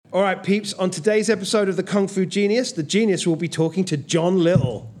All right, peeps, on today's episode of The Kung Fu Genius, the genius will be talking to John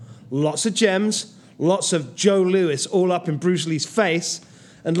Little. Lots of gems, lots of Joe Louis all up in Bruce Lee's face,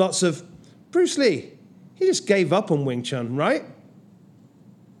 and lots of, Bruce Lee, he just gave up on Wing Chun, right?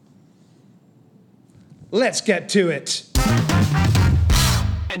 Let's get to it.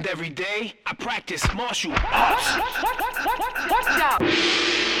 And every day, I practice martial arts. Watch out!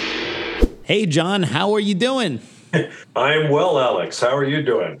 Hey, John, how are you doing? I'm well, Alex. How are you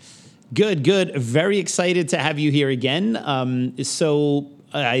doing? Good, good. Very excited to have you here again.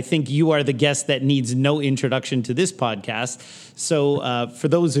 I think you are the guest that needs no introduction to this podcast. So for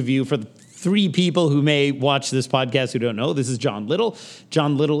those of you, for the three people who may watch this podcast who don't know, this is John Little.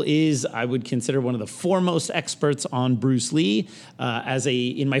 John Little is, I would consider, one of the foremost experts on Bruce Lee.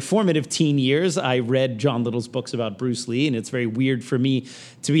 In my formative teen years, I read John Little's books about Bruce Lee, and it's very weird for me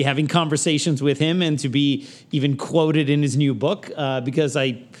to be having conversations with him and to be even quoted in his new book because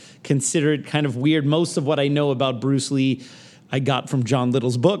I consider it kind of weird. Most of what I know about Bruce Lee I got from John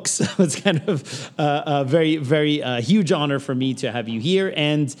Little's books. It's kind of a very, very huge honor for me to have you here.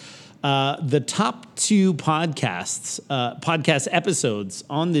 And the top two podcast episodes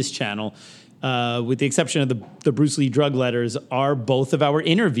on this channel, with the exception of the Bruce Lee Drug Letters, are both of our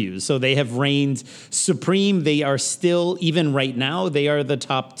interviews. So they have reigned supreme. They are still, even right now, they are the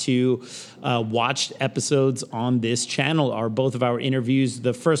top two watched episodes on this channel, are both of our interviews.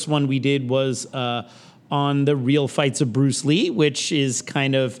 The first one we did was on the real fights of Bruce Lee, which is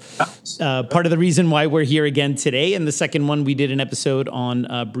kind of part of the reason why we're here again today. And the second one, we did an episode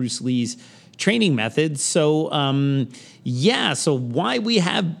on Bruce Lee's training methods. So, so why we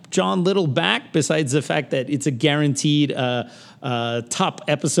have John Little back, besides the fact that it's a guaranteed top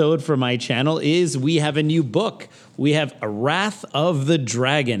episode for my channel, is we have a new book. We have Wrath of the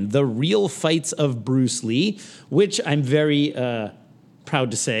Dragon, The Real Fights of Bruce Lee, which I'm very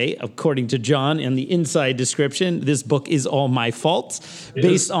proud to say, according to John in the inside description, this book is all my fault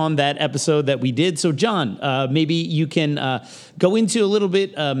based on that episode that we did. So, John, maybe you can go into a little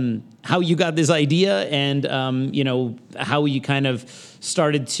bit how you got this idea and, how you kind of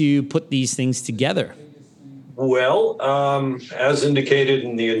started to put these things together. Well, as indicated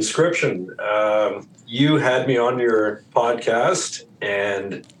in the inscription, you had me on your podcast,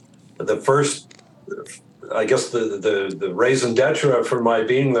 and the first, I guess the raison d'etre for my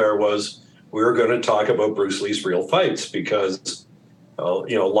being there was we were going to talk about Bruce Lee's real fights because, a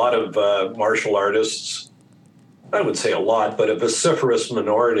lot of martial artists, I would say a lot, but a vociferous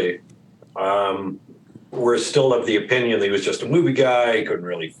minority, were still of the opinion that he was just a movie guy, he couldn't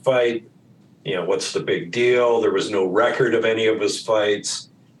really fight. What's the big deal? There was no record of any of his fights.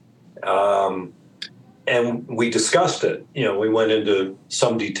 And we discussed it. We went into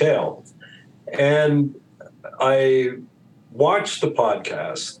some detail. And I watched the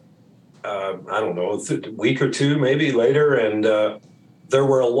podcast, I don't know, a week or two maybe later, and there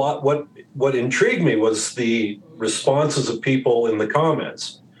were a lot. What intrigued me was the responses of people in the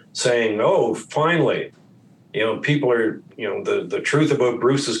comments saying, "Oh, finally, people are, the truth about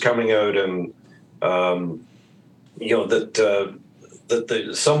Bruce is coming out, and that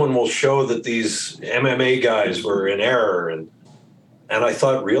someone will show that these MMA guys were in error." And I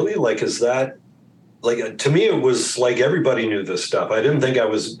thought, really, is that? To me, it was like everybody knew this stuff. I didn't think I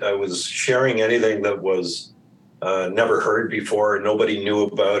was sharing anything that was never heard before, nobody knew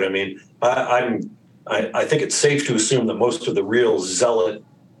about. I mean, I think it's safe to assume that most of the real zealot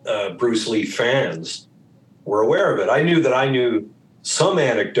Bruce Lee fans were aware of it. I knew some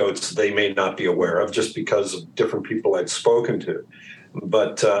anecdotes they may not be aware of just because of different people I'd spoken to.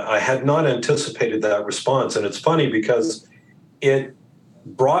 But I had not anticipated that response. And it's funny because it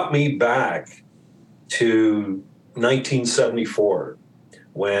brought me back to 1974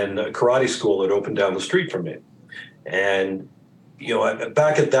 when a karate school had opened down the street from me. And,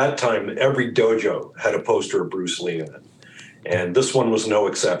 back at that time, every dojo had a poster of Bruce Lee in it. And this one was no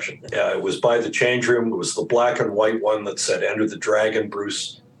exception. It was by the change room. It was the black and white one that said "Enter the Dragon,"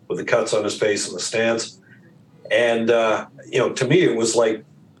 Bruce with the cuts on his face and the stance. And, to me, it was like,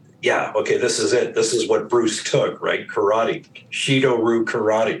 yeah, okay, this is it. This is what Bruce took, right? Karate, Shido-Ryu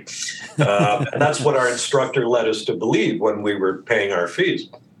karate. And that's what our instructor led us to believe when we were paying our fees.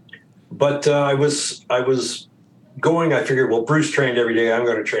 But I was going, I figured, well, Bruce trained every day. I'm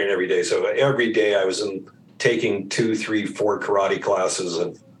going to train every day. So every day I was taking 2, 3, 4 karate classes.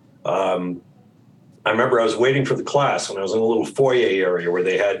 And I remember I was waiting for the class and I was in a little foyer area where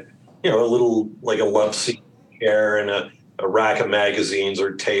they had, a little, like a love seat chair and a rack of magazines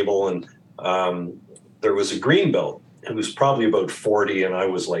or table. And there was a green belt who was probably about 40 and I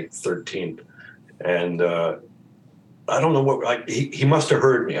was like 13. And I don't know what, he must have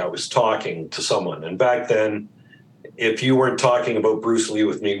heard me. I was talking to someone. And back then, if you weren't talking about Bruce Lee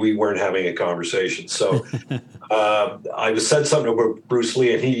with me, we weren't having a conversation. So I said something about Bruce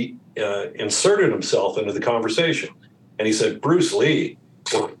Lee, and he inserted himself into the conversation. And he said, Bruce Lee,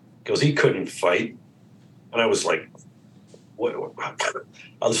 because he couldn't fight. And I was like, what?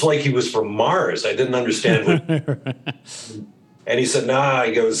 I was like he was from Mars. I didn't understand what. And he said, nah,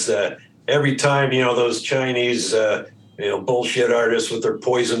 he goes, every time, those Chinese, bullshit artists with their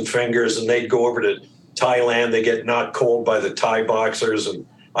poison fingers, and they'd go over to Thailand, they get knocked cold by the Thai boxers. And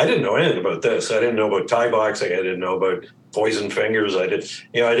I didn't know anything about this. I didn't know about Thai boxing. I didn't know about poison fingers. I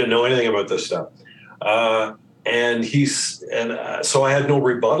didn't know anything about this stuff. So I had no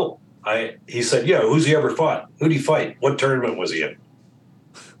rebuttal. He said, yeah, who's he ever fought? Who'd he fight? What tournament was he in?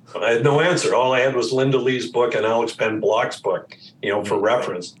 I had no answer. All I had was Linda Lee's book and Alex Ben Block's book, for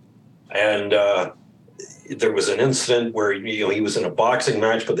reference. And there was an incident where he was in a boxing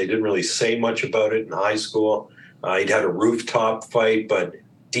match, but they didn't really say much about it in high school. He'd had a rooftop fight, but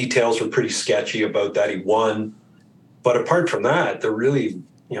details were pretty sketchy about that. He won. But apart from that, there really,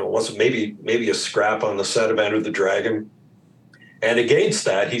 wasn't maybe a scrap on the set of Enter the Dragon. And against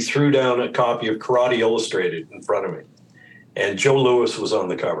that, he threw down a copy of Karate Illustrated in front of me. And Joe Louis was on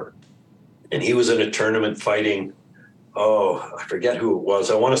the cover. And he was in a tournament fighting, I forget who it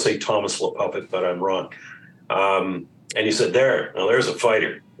was. I want to say Thomas LaPuppet, but I'm wrong. And he said, there's a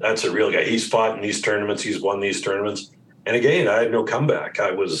fighter. That's a real guy. He's fought in these tournaments. He's won these tournaments. And again, I had no comeback.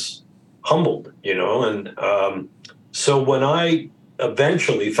 I was humbled, And so when I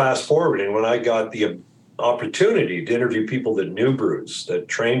eventually, fast forwarding, when I got the opportunity to interview people that knew Bruce, that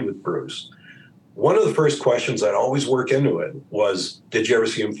trained with Bruce, one of the first questions I'd always work into it was, did you ever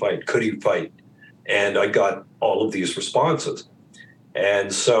see him fight? Could he fight? And I got all of these responses.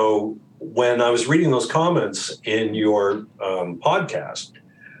 And so when I was reading those comments in your podcast,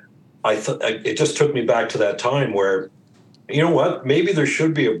 I thought it just took me back to that time where, maybe there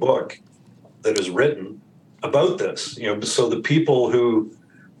should be a book that is written about this, so the people who,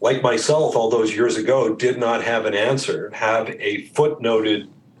 like myself, all those years ago, did not have an answer, have a footnoted,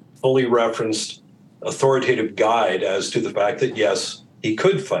 fully referenced, authoritative guide as to the fact that, yes, he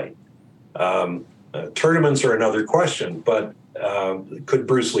could fight. Tournaments are another question, but could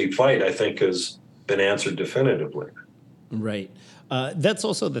Bruce Lee fight, I think, has been answered definitively. Right. That's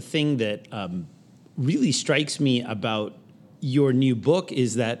also the thing that really strikes me about your new book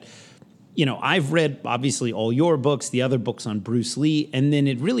is that, I've read, obviously, all your books, the other books on Bruce Lee, and then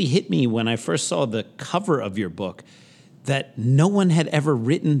it really hit me when I first saw the cover of your book that no one had ever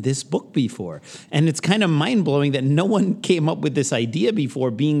written this book before. And it's kind of mind-blowing that no one came up with this idea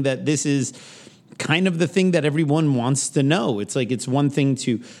before, being that this is kind of the thing that everyone wants to know. It's like, it's one thing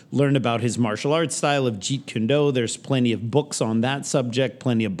to learn about his martial arts style of Jeet Kune Do. There's plenty of books on that subject,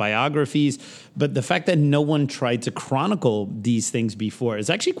 plenty of biographies. But the fact that no one tried to chronicle these things before is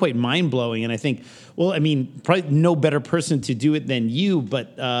actually quite mind-blowing. And I think, probably no better person to do it than you,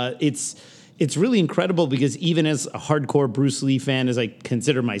 but it's really incredible because even as a hardcore Bruce Lee fan, as I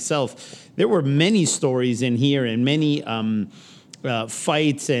consider myself, there were many stories in here and many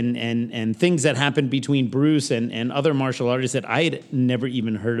fights and things that happened between Bruce and other martial artists that I had never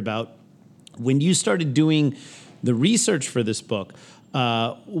even heard about. When you started doing the research for this book,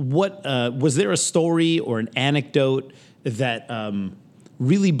 what was there a story or an anecdote that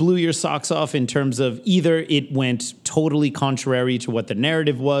really blew your socks off in terms of either it went totally contrary to what the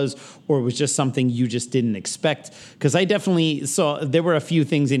narrative was, or it was just something you just didn't expect? Because I definitely saw there were a few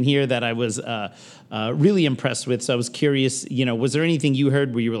things in here that I was really impressed with. So I was curious, was there anything you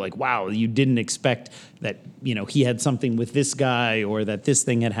heard where you were like, wow, you didn't expect that, he had something with this guy or that this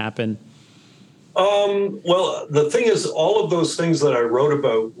thing had happened? Well, the thing is, all of those things that I wrote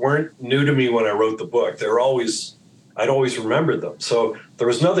about weren't new to me when I wrote the book. I'd always remembered them. So there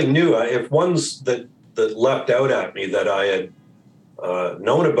was nothing new. If ones that leapt out at me that I had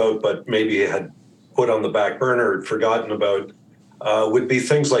known about, but maybe had put on the back burner or forgotten about, would be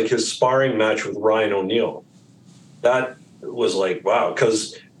things like his sparring match with Ryan O'Neal. That was like, wow.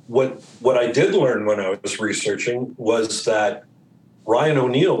 Because what I did learn when I was researching was that Ryan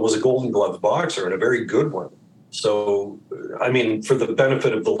O'Neal was a Golden Glove boxer and a very good one. So, for the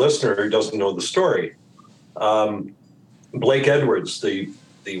benefit of the listener who doesn't know the story, Blake Edwards, the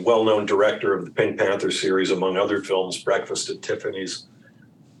well-known director of the Pink Panther series, among other films, Breakfast at Tiffany's,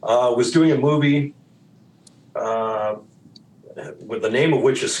 was doing a movie with the name of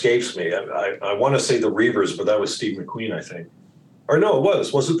which escapes me. I want to say The Reavers, but that was Steve McQueen, I think. Or no, it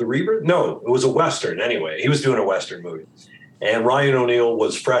was. Was it The Reaver? No, it was a Western anyway. He was doing a Western movie. And Ryan O'Neal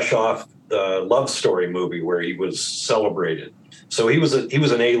was fresh off the Love Story movie where he was celebrated. So he was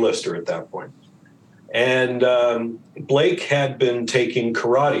an A-lister at that point. And Blake had been taking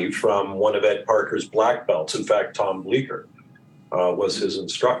karate from one of Ed Parker's black belts. In fact, Tom Bleecker was his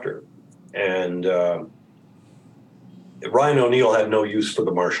instructor. And Ryan O'Neal had no use for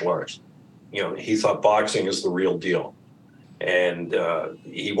the martial arts. You know, he thought boxing is the real deal. And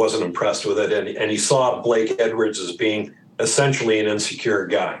he wasn't impressed with it. And he saw Blake Edwards as being essentially an insecure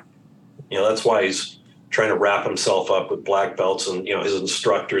guy. You know, that's why he's trying to wrap himself up with black belts and, you know, his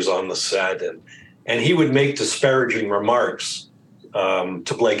instructors on the set. And he would make disparaging remarks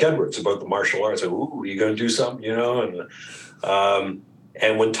to Blake Edwards about the martial arts. Like, ooh, you going to do something, you know?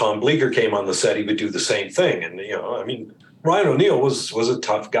 And when Tom Bleecker came on the set, he would do the same thing. And, you know, I mean, Ryan O'Neal was a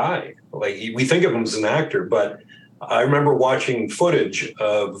tough guy. Like, we think of him as an actor, but I remember watching footage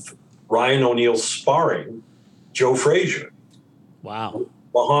of Ryan O'Neal sparring Joe Frazier. Wow.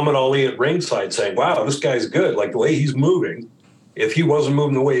 Muhammad Ali at ringside saying, wow, this guy's good. Like, the way he's moving, if he wasn't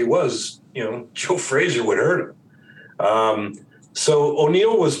moving the way he was, you know, Joe Frazier would hurt him. So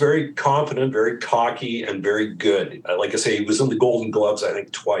O'Neal was very confident, very cocky, and very good. Like I say, he was in the Golden Gloves, I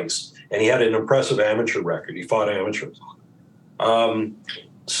think, twice. And he had an impressive amateur record. He fought amateurs.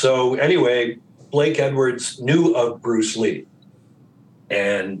 So anyway, Blake Edwards knew of Bruce Lee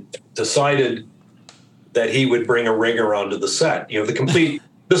and decided that he would bring a ringer onto the set. You know,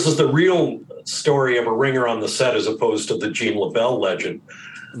 this is the real story of a ringer on the set as opposed to the Gene LaBelle legend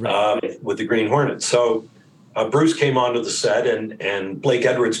with the Green Hornet. So Bruce came onto the set and Blake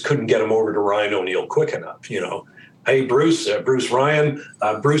Edwards couldn't get him over to Ryan O'Neal quick enough, you know. Hey, Bruce Ryan,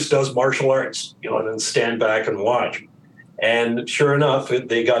 Bruce does martial arts, you know, and then stand back and watch. And sure enough,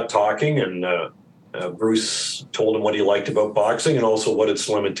 they got talking and Bruce told him what he liked about boxing and also what its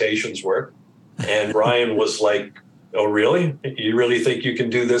limitations were. And Ryan was like, oh, really? You really think you can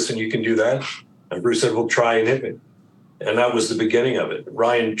do this and you can do that? And Bruce said, well, try and hit me. And that was the beginning of it.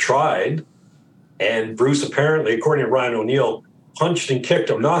 Ryan tried, and Bruce apparently, according to Ryan O'Neal, punched and kicked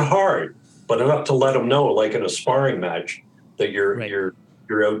him, not hard, but enough to let him know, like in a sparring match, that you're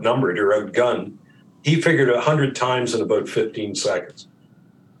outnumbered, you're outgunned. He figured 100 times in about 15 seconds.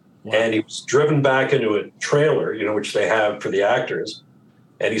 Wow. And he was driven back into a trailer, you know, which they have for the actors.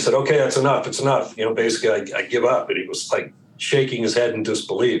 And he said, okay, that's enough. It's enough. You know, basically, I give up. And he was like shaking his head in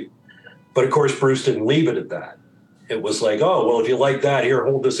disbelief. But of course, Bruce didn't leave it at that. It was like, oh, well, if you like that, here,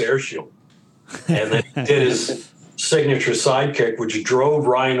 hold this air shield. And then he did his signature sidekick, which drove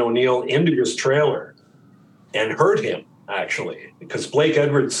Ryan O'Neal into his trailer and hurt him, actually. Because Blake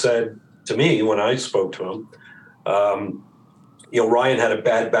Edwards said to me when I spoke to him, you know, Ryan had a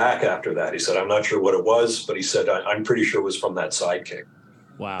bad back after that. He said, I'm not sure what it was, but he said, I'm pretty sure it was from that sidekick.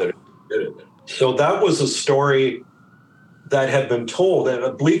 Wow. That it did it. So that was a story that had been told,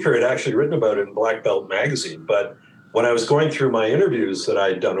 and Bleecker had actually written about it in Black Belt magazine. But when I was going through my interviews that I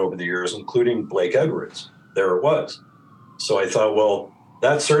had done over the years, including Blake Edwards, there it was. So I thought, well,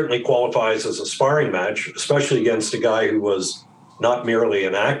 that certainly qualifies as a sparring match, especially against a guy who was not merely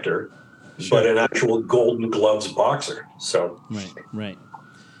an actor, but an actual Golden Gloves boxer. So right.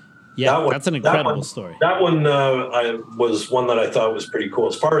 Yeah, that's an incredible story. That one was one that I thought was pretty cool.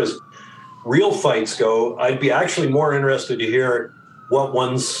 As far as real fights go, I'd be actually more interested to hear what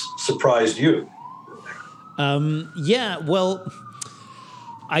ones surprised you. Yeah, well,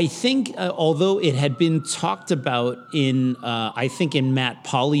 I think although it had been talked about in Matt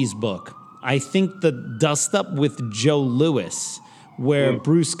Pauly's book, I think the dust up with Joe Louis, where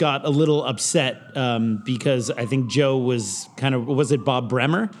Bruce got a little upset because I think Joe was was it Bob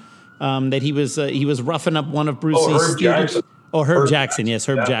Bremer? That he was roughing up one of Bruce Lee's Herb students. Jackson. Oh, Herb Jackson. Yes,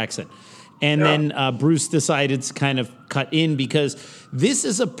 Herb Jackson. And then Bruce decided to kind of cut in because this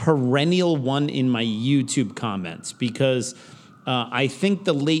is a perennial one in my YouTube comments because I think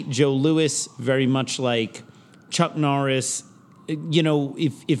the late Joe Louis, very much like Chuck Norris, you know,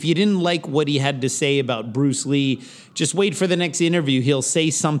 if you didn't like what he had to say about Bruce Lee, just wait for the next interview. He'll say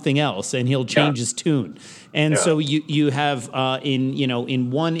something else and he'll change his tune. And so you have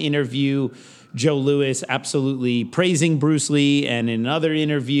in one interview, Joe Louis absolutely praising Bruce Lee, and in another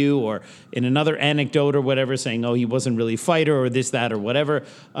interview or in another anecdote or whatever, saying, oh, he wasn't really a fighter or this, that, or whatever.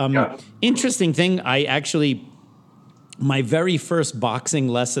 Interesting thing, my very first boxing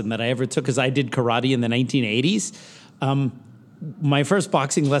lesson that I ever took, because I did karate in the 1980s, my first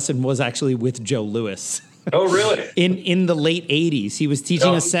boxing lesson was actually with Joe Louis. Oh, really? In the late 80s. He was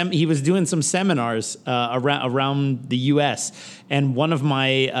teaching he was doing some seminars around the US, and one of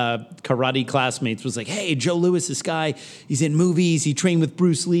my karate classmates was like, "Hey, Joe Louis, this guy, he's in movies, he trained with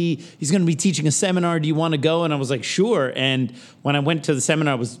Bruce Lee, he's going to be teaching a seminar, do you want to go?" And I was like, "Sure." And when I went to the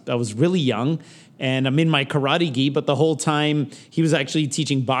seminar, I was really young, and I'm in my karate gi, but the whole time he was actually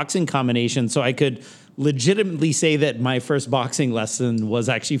teaching boxing combinations, so I could legitimately say that my first boxing lesson was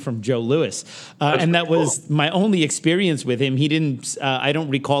actually from Joe Louis. And that was my only experience with him. He didn't, I don't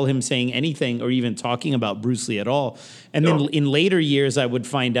recall him saying anything or even talking about Bruce Lee at all. And then in later years, I would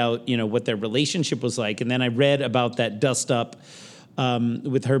find out, what their relationship was like. And then I read about that dust up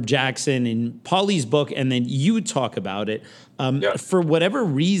with Herb Jackson in Paulie's book, and then you talk about it. For whatever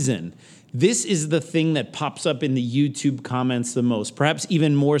reason, this is the thing that pops up in the YouTube comments the most, perhaps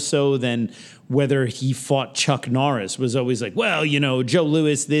even more so than whether he fought Chuck Norris. Was always like, well, Joe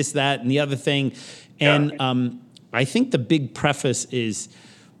Louis, this, that, and the other thing. And I think the big preface is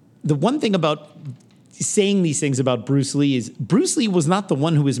the one thing about saying these things about Bruce Lee is Bruce Lee was not the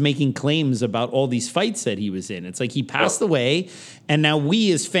one who was making claims about all these fights that he was in. It's like he passed away, and now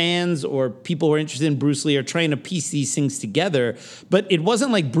we as fans or people who are interested in Bruce Lee are trying to piece these things together. But it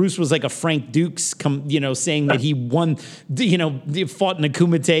wasn't like Bruce was like a Frank Dukes, saying that he won, fought in a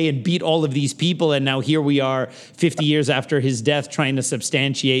kumite and beat all of these people, and now here we are 50 years after his death trying to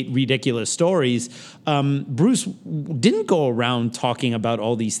substantiate ridiculous stories. Bruce didn't go around talking about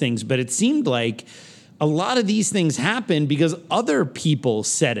all these things, but it seemed like a lot of these things happened because other people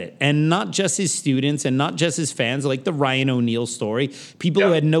said it, and not just his students and not just his fans, like the Ryan O'Neal story, people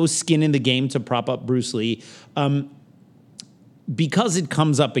who had no skin in the game to prop up Bruce Lee, because it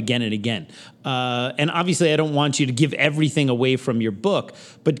comes up again and again. And obviously, I don't want you to give everything away from your book,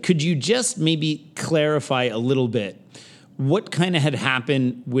 but could you just maybe clarify a little bit what kind of had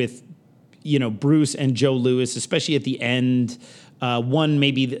happened with, Bruce and Joe Louis, especially at the end? One,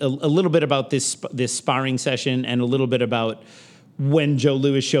 maybe a little bit about this sparring session, and a little bit about when Joe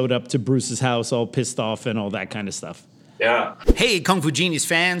Louis showed up to Bruce's house all pissed off and all that kind of stuff. Yeah. Hey, Kung Fu Genius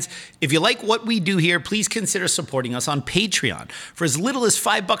fans. If you like what we do here, please consider supporting us on Patreon. For as little as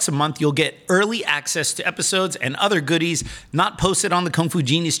 $5 a month, you'll get early access to episodes and other goodies not posted on the Kung Fu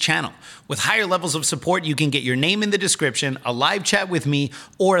Genius channel. With higher levels of support, you can get your name in the description, a live chat with me,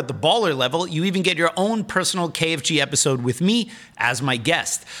 or at the baller level, you even get your own personal KFG episode with me as my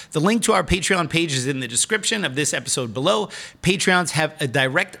guest. The link to our Patreon page is in the description of this episode below. Patreons have a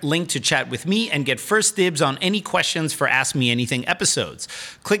direct link to chat with me and get first dibs on any questions for Ask Me Anything episodes.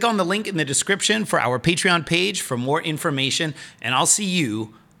 Click on the link in the description for our Patreon page for more information, and I'll see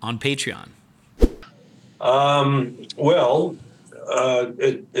you on Patreon.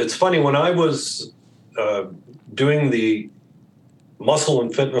 It's funny, when I was doing the muscle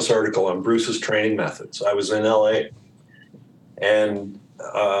and fitness article on Bruce's training methods, I was in LA, and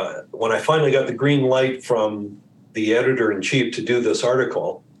when I finally got the green light from the editor-in-chief to do this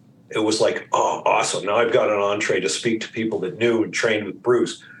article, it was like, oh, awesome. Now I've got an entree to speak to people that knew and trained with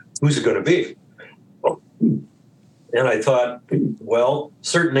Bruce. Who's it going to be? And I thought, well,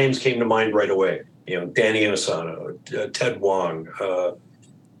 certain names came to mind right away. Danny Inosanto, Ted Wong,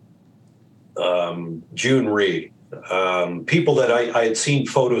 June Rhee, people that I had seen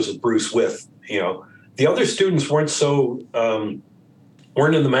photos of Bruce with. The other students weren't in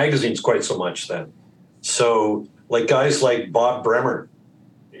the magazines quite so much then. So like guys like Bob Bremer,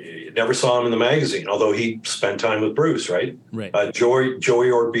 never saw him in the magazine, although he spent time with Bruce, right? Right. Joey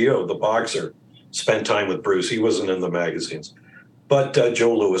Orbillo, the boxer, spent time with Bruce. He wasn't in the magazines. But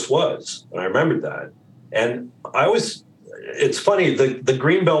Joe Louis was, and I remembered that. And it's funny, the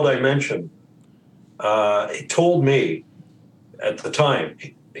green belt I mentioned, he told me at the time,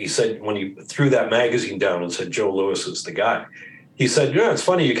 he said, when he threw that magazine down and said, Joe Louis is the guy, he said, it's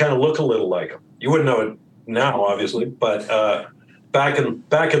funny, you kind of look a little like him. You wouldn't know it now, obviously, but back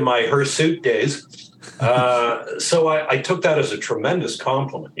in my hirsute days. So I took that as a tremendous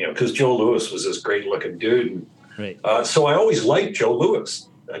compliment, because Joe Louis was this great looking dude. Right. So I always liked Joe Louis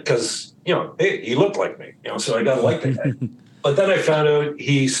because, hey, he looked like me, so I got to like the guy. But then I found out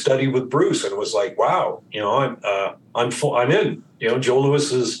he studied with Bruce and was like, wow, I'm in, Joe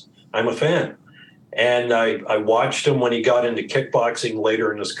Louis I'm a fan. And I watched him when he got into kickboxing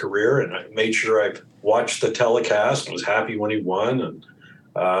later in his career, and I made sure I watched the telecast and was happy when he won,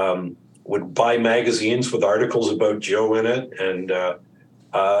 and would buy magazines with articles about Joe in it. And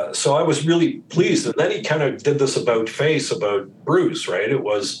so I was really pleased. And then he kind of did this about face about Bruce, right? It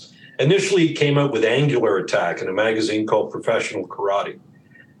was initially he came out with Angular Attack in a magazine called Professional Karate,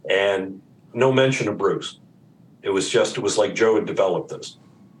 and no mention of Bruce. It was like Joe had developed this.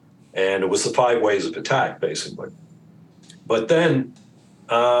 And it was the 5 ways of attack, basically. But then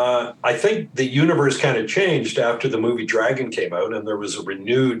I think the universe kind of changed after the movie Dragon came out, and there was a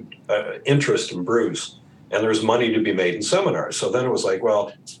renewed interest in Bruce, and there was money to be made in seminars. So then it was like,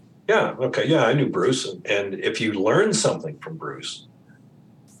 well, yeah, okay, yeah, I knew Bruce. And if you learned something from Bruce,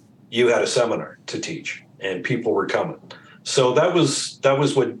 you had a seminar to teach, and people were coming. So that was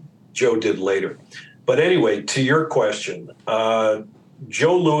what Joe did later. But anyway, to your question,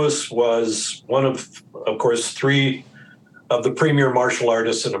 Joe Louis was one of course, 3 of the premier martial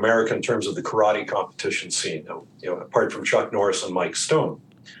artists in America in terms of the karate competition scene, apart from Chuck Norris and Mike Stone.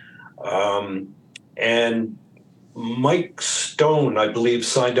 And Mike Stone, I believe,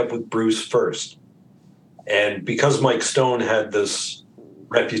 signed up with Bruce first. And because Mike Stone had this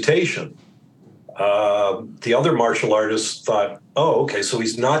reputation, the other martial artists thought, oh, okay, so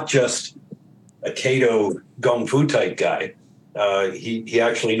he's not just a Kato Gung Fu type guy. He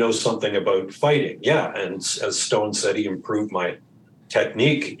actually knows something about fighting. Yeah, and as Stone said, he improved my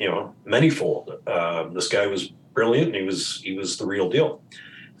technique, manyfold. This guy was brilliant, and he was the real deal.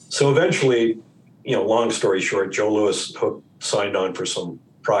 So eventually, long story short, Joe Louis signed on for some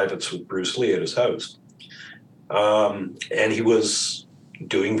privates with Bruce Lee at his house. And he was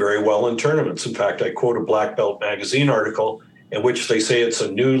doing very well in tournaments. In fact, I quote a Black Belt magazine article in which they say it's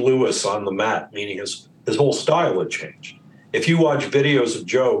a new Louis on the mat, meaning his whole style had changed. If you watch videos of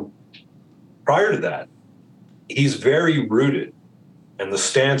Joe prior to that, he's very rooted, and the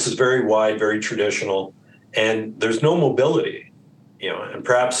stance is very wide, very traditional, and there's no mobility, and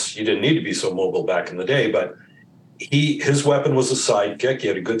perhaps you didn't need to be so mobile back in the day, but his weapon was a side kick. He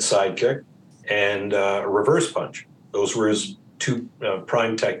had a good side kick and a reverse punch. Those were his 2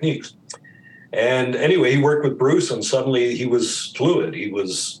 prime techniques. And anyway, he worked with Bruce, and suddenly he was fluid. He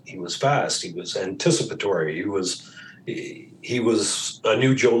was fast. He was anticipatory. He was a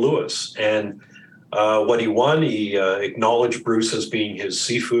new Joe Louis. And when he won, he acknowledged Bruce as being his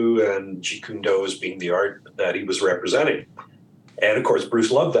Sifu and Jeet Kune Do as being the art that he was representing. And of course, Bruce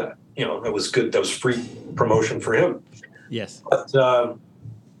loved that. That was good. That was free promotion for him. Yes. But,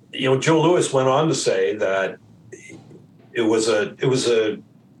 Joe Louis went on to say that it was a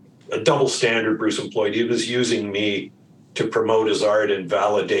double standard Bruce employed. He was using me to promote his art and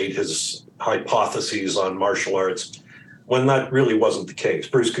validate his hypotheses on martial arts, when that really wasn't the case.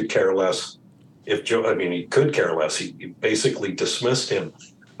 Bruce could care less he could care less. He basically dismissed him,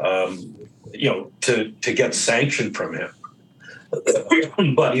 to get sanction from him.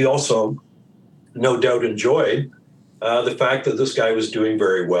 But he also, no doubt, enjoyed the fact that this guy was doing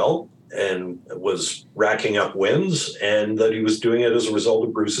very well and was racking up wins, and that he was doing it as a result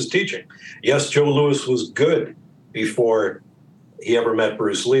of Bruce's teaching. Yes, Joe Louis was good before he ever met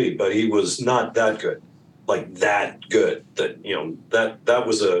Bruce Lee, but he was not that good. Like that good, that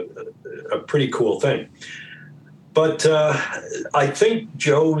was a pretty cool thing. But I think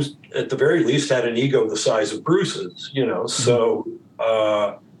Joe, at the very least, had an ego the size of Bruce's, so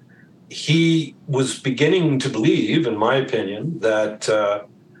he was beginning to believe, in my opinion, that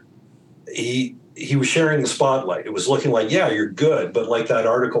he was sharing the spotlight. It was looking like, yeah, you're good, but like that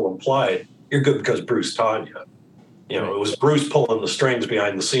article implied, you're good because Bruce taught you. It was Bruce pulling the strings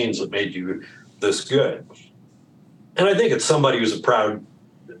behind the scenes that made you this good. And I think it's somebody who's a proud,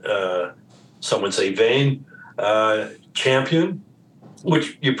 some would say vain, champion,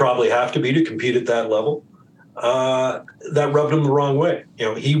 which you probably have to be to compete at that level. That rubbed him the wrong way.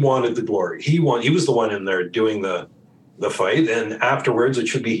 He wanted the glory. He was the one in there doing the fight, and afterwards it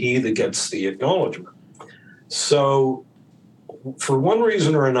should be he that gets the acknowledgement. So for one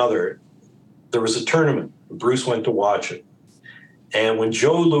reason or another, there was a tournament. Bruce went to watch it. And when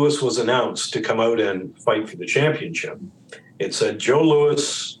Joe Louis was announced to come out and fight for the championship, it said Joe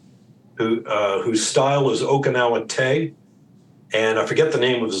Louis, whose style is Okinawa Te, and I forget the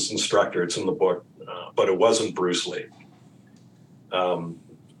name of his instructor. It's in the book, but it wasn't Bruce Lee.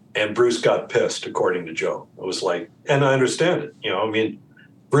 And Bruce got pissed, according to Joe. It was like, and I understand it.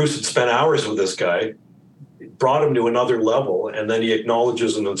 Bruce had spent hours with this guy, brought him to another level, and then he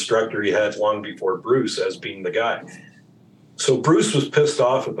acknowledges an instructor he had long before Bruce as being the guy. So Bruce was pissed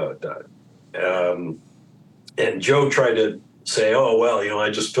off about that. And Joe tried to say, oh, well, I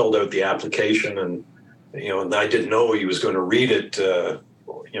just filled out the application and, and I didn't know he was going to read it.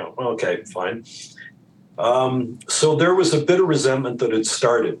 Okay, fine. So there was a bit of resentment that had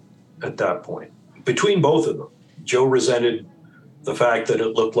started at that point between both of them. Joe resented the fact that it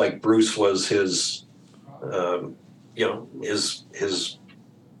looked like Bruce was his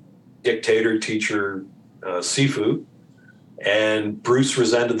dictator, teacher, Sifu. And Bruce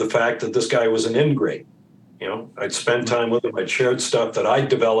resented the fact that this guy was an ingrate. You know, I'd spend time with him. I'd shared stuff that I'd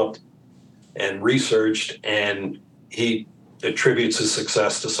developed and researched, and he attributes his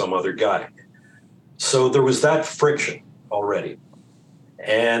success to some other guy. So there was that friction already.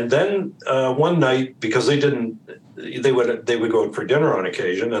 And then one night, because they would go out for dinner on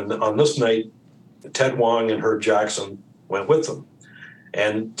occasion, and on this night, Ted Wong and Herb Jackson went with them.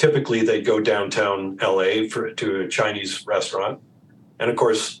 And typically they'd go downtown LA to a Chinese restaurant. And of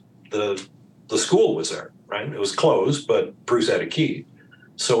course, the school was there, right? It was closed, but Bruce had a key.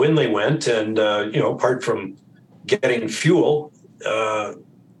 So in they went, and apart from getting fuel,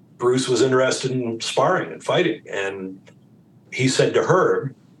 Bruce was interested in sparring and fighting. And he said to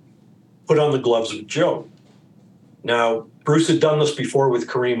Herb, put on the gloves of Joe. Now, Bruce had done this before with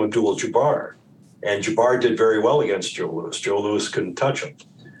Kareem Abdul-Jabbar, and Jabbar did very well against Joe Louis. Joe Louis couldn't touch him.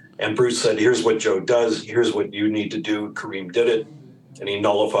 And Bruce said, here's what Joe does. Here's what you need to do. Kareem did it, and he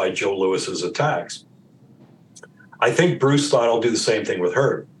nullified Joe Louis's attacks. I think Bruce thought, I'll do the same thing with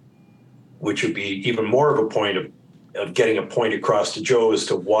Herb, which would be even more of a point of getting a point across to Joe as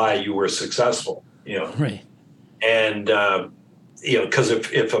to why you were successful, Right. And, because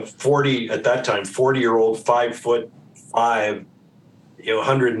if a 40-year-old, 5'5",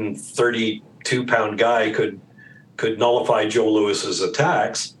 132-pound guy could nullify Joe Louis's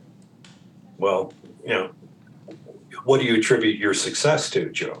attacks, well, what do you attribute your success to,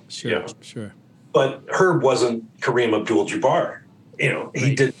 Joe? Sure, sure. But Herb wasn't Kareem Abdul-Jabbar.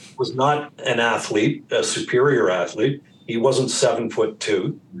 He was not an athlete, a superior athlete. He wasn't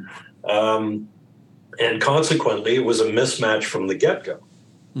 7'2", and consequently, it was a mismatch from the get-go.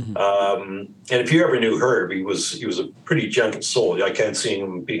 Mm-hmm. And if you ever knew Herb, he was a pretty gentle soul. I can't see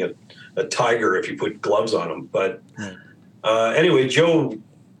him being a tiger if you put gloves on him. But anyway, Joe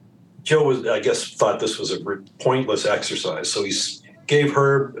was, I guess, thought this was a pointless exercise, so he gave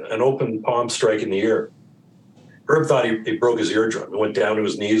Herb an open palm strike in the ear. Herb thought he broke his eardrum. He went down to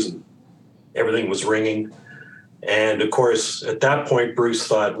his knees, and everything was ringing. And of course, at that point, Bruce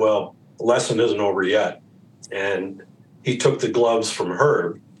thought, well, the lesson isn't over yet. And he took the gloves from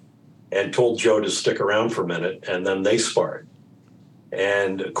Herb and told Joe to stick around for a minute, and then they sparred.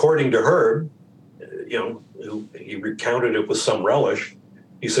 And according to Herb, he recounted it with some relish.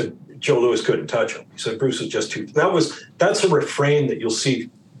 He said Joe Louis couldn't touch him. He said Bruce was just too. That's a refrain that you'll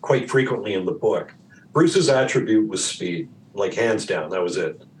see quite frequently in the book. Bruce's attribute was speed, like hands down. That was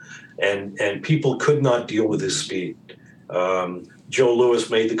it. And people could not deal with his speed. Joe Louis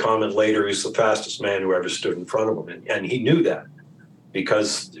made the comment later, he's the fastest man who ever stood in front of him. And he knew that,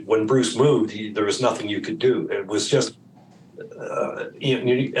 because when Bruce moved, there was nothing you could do. It was just,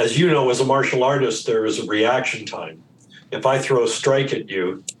 as you know, as a martial artist, there is a reaction time. If I throw a strike at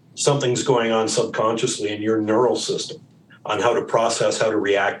you, something's going on subconsciously in your neural system on how to process, how to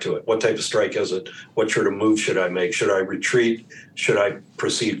react to it. What type of strike is it? What sort of move should I make? Should I retreat? Should I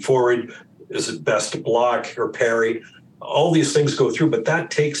proceed forward? Is it best to block or parry? All these things go through, but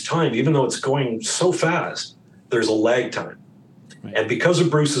that takes time. Even though it's going so fast, there's a lag time. Right. And because of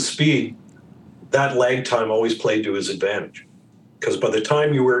Bruce's speed, that lag time always played to his advantage. Because by the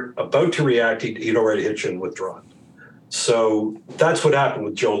time you were about to react, he'd already hit you and withdrawn. So that's what happened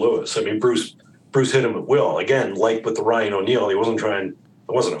with Joe Louis. I mean, Bruce hit him at will. Again, like with the Ryan O'Neal, it wasn't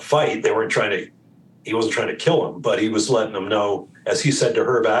a fight. He wasn't trying to kill him, but he was letting him know, as he said to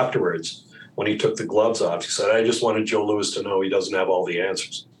Herb afterwards, when he took the gloves off, he said, I just wanted Joe Louis to know he doesn't have all the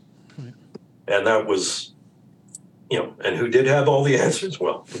answers. Right. And that was, and who did have all the answers?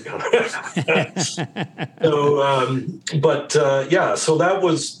 Well, so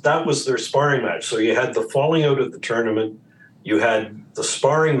that was their sparring match. So you had the falling out of the tournament. You had the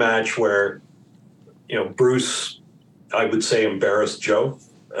sparring match where, Bruce, I would say, embarrassed Joe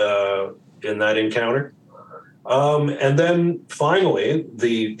in that encounter. And then finally,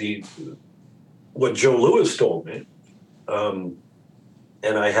 what Joe Louis told me, and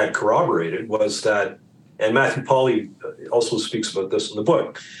I had corroborated, was that, and Matthew Pauly also speaks about this in the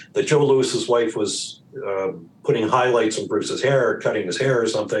book, that Joe Louis's wife was putting highlights on Bruce's hair, cutting his hair or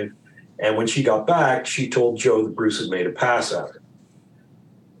something, and when she got back, she told Joe that Bruce had made a pass at her.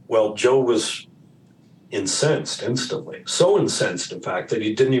 Well, Joe was incensed instantly, so incensed, in fact, that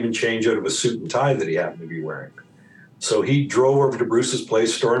he didn't even change out of a suit and tie that he happened to be wearing. So he drove over to Bruce's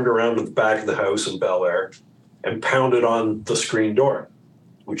place, stormed around to the back of the house in Bel Air, and pounded on the screen door,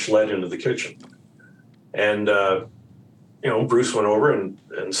 which led into the kitchen. And, Bruce went over and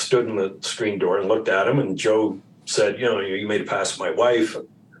stood in the screen door and looked at him, and Joe said, you made a pass at my wife.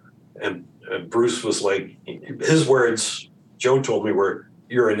 And Bruce was like, his words, Joe told me, were,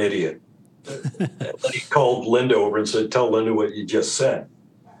 you're an idiot. And he called Linda over and said, tell Linda what you just said.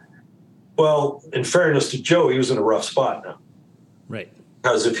 Well, in fairness to Joe, he was in a rough spot now. Right.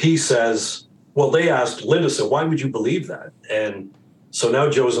 Because if he says, well, they asked, Linda said, why would you believe that? And so now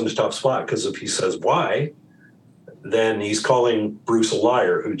Joe's in a tough spot, because if he says why, then he's calling Bruce a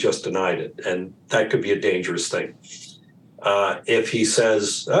liar who just denied it. And that could be a dangerous thing. If he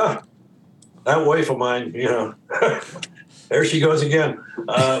says, that wife of mine, there she goes again.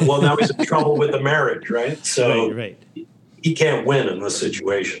 Well, now he's in trouble with the marriage, right? So right. He can't win in this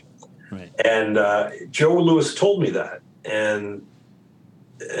situation. Right. And Joe Louis told me that. And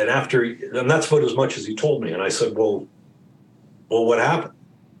that's about as much as he told me. And I said, well, what happened?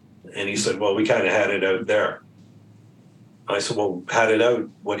 And he said, well, we kind of had it out there. I said, well, had it out?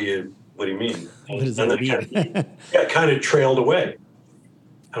 What do you mean? What does that mean? Kind of trailed away.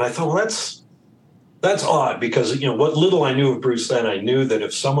 And I thought, well, that's odd, because, what little I knew of Bruce then, I knew that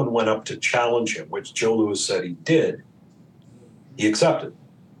if someone went up to challenge him, which Joe Louis said he did, he accepted.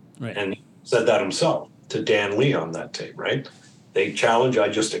 Right. And he said that himself to Dan Lee on that tape, right? They challenge, I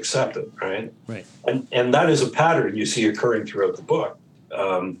just accept it, right? Right. And that is a pattern you see occurring throughout the book.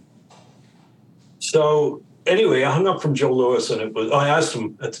 So anyway, I hung up from Joe Louis, and I asked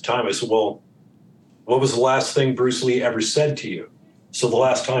him at the time, I said, well, what was the last thing Bruce Lee ever said to you? So the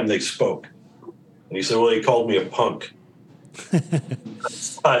last time they spoke. And he said, well, he called me a punk.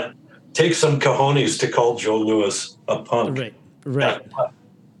 Take some cojones to call Joe Louis a punk. Right.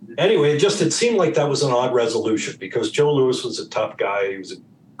 Anyway, it seemed like that was an odd resolution, because Joe Louis was a tough guy. He was a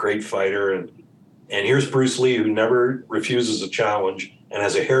great fighter. And here's Bruce Lee, who never refuses a challenge and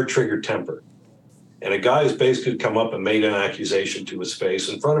has a hair-triggered temper. And a guy has basically come up and made an accusation to his face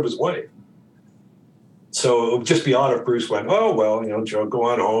in front of his wife. So it would just be odd if Bruce went, oh, well, Joe, go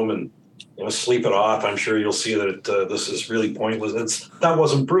on home and sleep it off. I'm sure you'll see that this is really pointless. That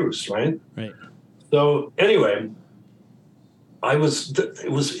wasn't Bruce, right? Right. So anyway,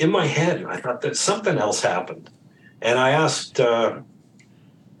 it was in my head. I thought that something else happened. And I asked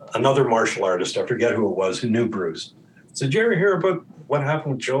another martial artist, I forget who it was, who knew Bruce. I said, did you ever hear about what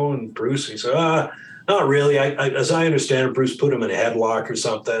happened with Joe and Bruce? He said, not really. As I understand it, Bruce put him in a headlock or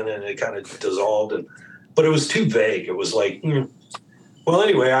something, and it kind of dissolved. But it was too vague. It was like, Well,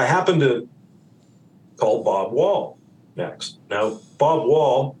 anyway, I happened to call Bob Wall next. Now, Bob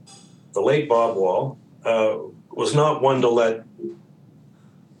Wall, the late Bob Wall, was not one to let,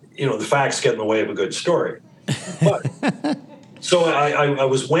 the facts get in the way of a good story. But, so I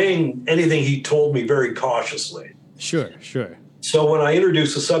was weighing anything he told me very cautiously. Sure. So when I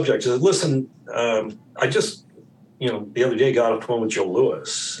introduced the subject, I said, listen, I just, the other day got off the phone with Joe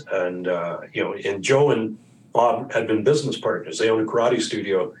Louis. And, and Joe and Bob had been business partners. They owned a karate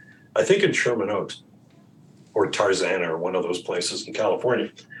studio, I think in Sherman Oaks or Tarzana or one of those places in California.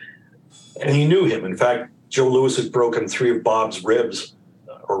 And he knew him. In fact, Joe Louis had broken 3 of Bob's ribs,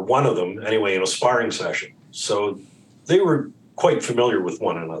 or one of them anyway, in a sparring session. So they were quite familiar with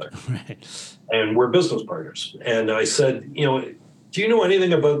one another. Right. And we're business partners. And I said, do you know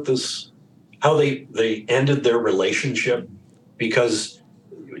anything about this, how they ended their relationship? Because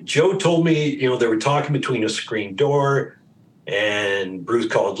Joe told me, they were talking between a screen door, and Bruce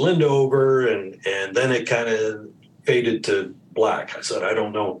called Linda over, and then it kind of faded to black. I said, I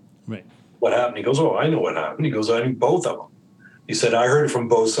don't know what happened. He goes, oh, I know what happened. He goes, I knew both of them. He said, I heard it from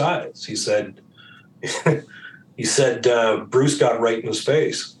both sides. He said, Bruce got right in his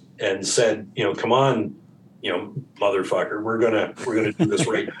face and said, come on, motherfucker, we're gonna do this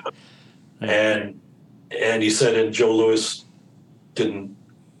right now. And he said, and Joe Louis didn't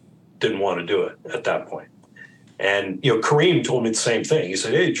want to do it at that point. And Kareem told me the same thing. He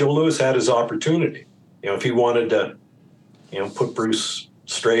said, hey, Joe Louis had his opportunity. If he wanted to, put Bruce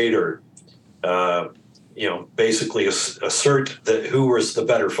straight, or basically assert that who was the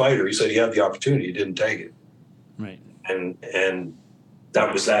better fighter, he said he had the opportunity, he didn't take it. Right. And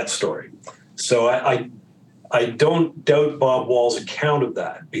that was that story. So I don't doubt Bob Wall's account of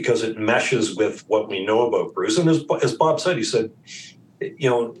that, because it meshes with what we know about Bruce. And as Bob said, he said,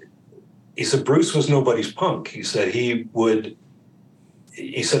 Bruce was nobody's punk. He said and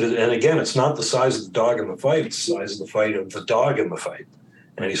again, it's not the size of the dog in the fight, it's the size of the fight of the dog in the fight.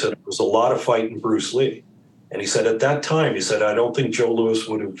 And he said, it was a lot of fighting Bruce Lee. And he said, at that time, I don't think Joe Louis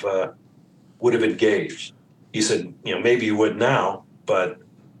would have engaged. He said, maybe he would now, but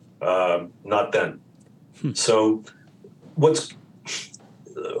not then. So what's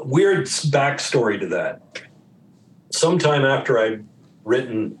weird backstory to that, sometime after I'd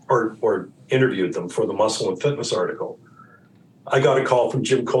written or interviewed them for the Muscle and Fitness article, I got a call from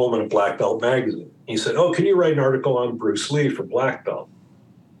Jim Coleman of Black Belt Magazine. He said, oh, can you write an article on Bruce Lee for Black Belt?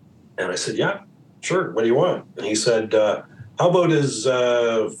 And I said, yeah, sure. What do you want? And he said, how about his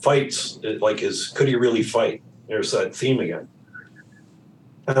fights? Like could he really fight? There's that theme again.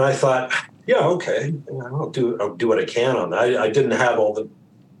 And I thought, yeah, okay, I'll do what I can on that. I didn't have all the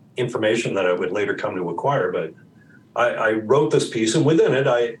information that I would later come to acquire, but I wrote this piece, and within it,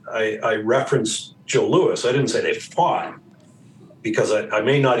 I referenced Joe Louis. I didn't say they fought, because I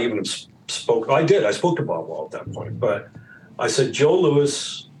may not even have spoke. I did. I spoke to Bob Wall at that point, but I said Joe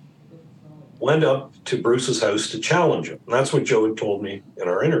Louis went up to Bruce's house to challenge him. And that's what Joe had told me in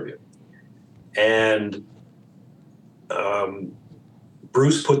our interview. And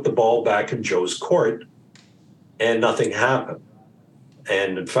Bruce put the ball back in Joe's court, and nothing happened.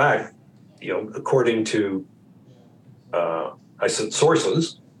 And in fact, according to, I said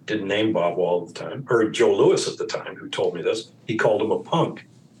sources, didn't name Bob Wall at the time, or Joe Louis at the time, who told me this, he called him a punk.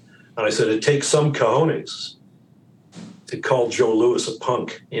 And I said, it takes some cojones to call Joe Louis a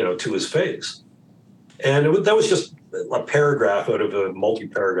punk, to his face. And that was just a paragraph out of a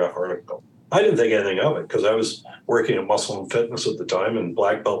multi-paragraph article. I didn't think anything of it, because I was working at Muscle and Fitness at the time, and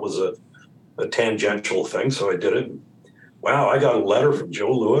black belt was a tangential thing, so I did it. Wow, I got a letter from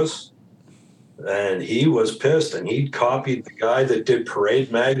Joe Louis, and he was pissed, and he'd copied the guy that did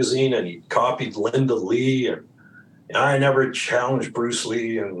Parade magazine, and he copied Linda Lee, and I never challenged Bruce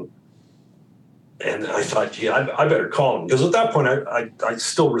Lee, and I thought, gee, I better call him, because at that point I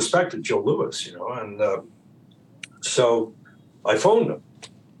still respected Joe Louis, and so I phoned him,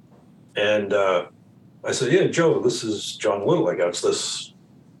 and I said, yeah, Joe, this is John Little. I got this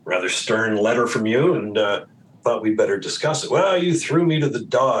rather stern letter from you, and thought we'd better discuss it. Well, you threw me to the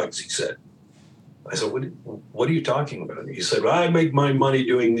dogs, he said. I said, what are you talking about? He said, well, I make my money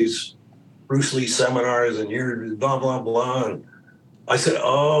doing these Bruce Lee seminars, and you're blah, blah, blah. And I said,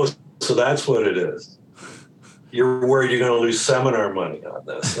 oh, so that's what it is. You're worried you're going to lose seminar money on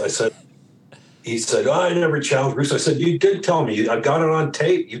this. He said, oh, I never challenged Bruce. I said, you did tell me. I got it on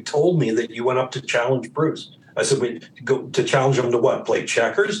tape. You told me that you went up to challenge Bruce. I said, wait, go to challenge him to what? Play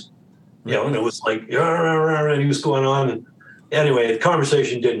checkers? And it was like, and he was going on. And anyway, the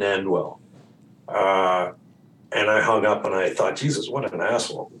conversation didn't end well. And I hung up, and I thought, Jesus, what an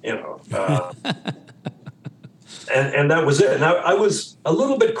asshole, and that was it. And I was a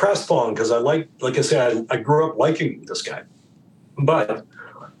little bit crestfallen, because like I said, I grew up liking this guy, but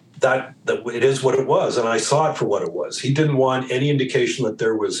that it is what it was. And I saw it for what it was. He didn't want any indication that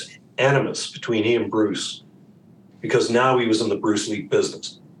there was animus between he and Bruce, because now he was in the Bruce Lee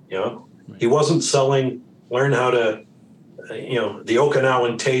business. Right. He wasn't selling, learn how to, the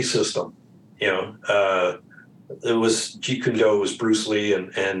Okinawan Tay system. It was Jeet Kune Do, it was Bruce Lee,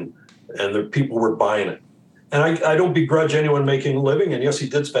 and the people were buying it. And I don't begrudge anyone making a living. And yes, he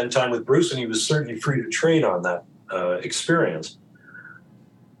did spend time with Bruce, and he was certainly free to trade on that experience.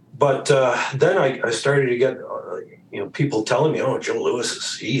 But then I started to get, people telling me, oh, Joe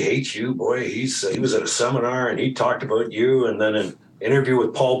Louis, he hates you, boy. He was at a seminar, and he talked about you. And then an interview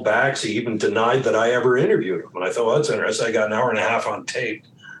with Paul Bax, he even denied that I ever interviewed him. And I thought, well, that's interesting. I got an hour and a half on tape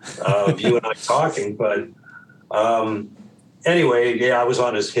of you and I talking. But anyway, yeah, I was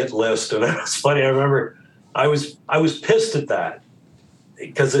on his hit list. And it was funny. I remember I was pissed at that,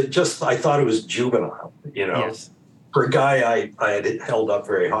 because I thought it was juvenile, yes, for a guy I had held up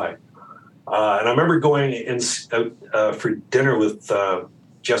very high. And I remember going out for dinner with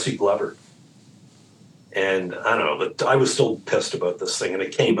Jesse Glover. And I don't know, but I was still pissed about this thing. And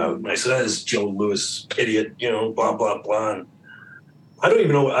it came out, and I said, "That is Joe Louis, idiot, blah, blah, blah." And I don't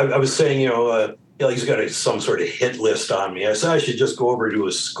even know. I was saying, he's got some sort of hit list on me. I said I should just go over to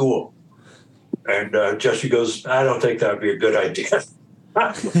his school. And Jesse goes, "I don't think that would be a good idea."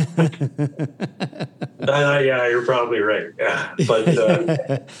 Yeah, you're probably right. Yeah.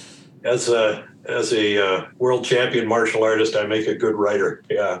 But as a world champion martial artist, I make a good writer.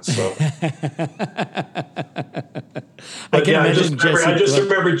 Yeah. So. But I just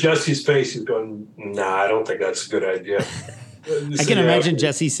remember Jesse's face. He's going, "Nah, I don't think that's a good idea." I can imagine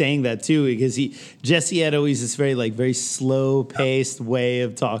Jesse saying that too, because Jesse had always this very slow paced way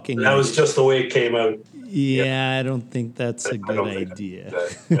of talking. That was just the way it came out. Yeah, I don't think that's a good idea.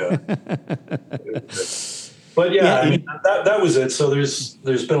 But yeah, I mean, that was it. So there's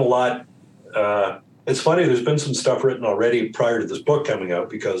been a lot. It's funny. There's been some stuff written already prior to this book coming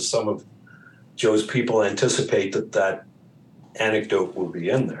out, because some of Joe's people anticipate that anecdote will be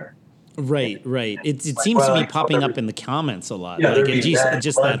in there. Right. It seems to be popping up in the comments a lot. Yeah,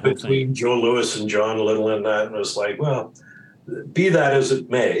 just that between Joe Louis and John Little and that, and it was like, well, be that as it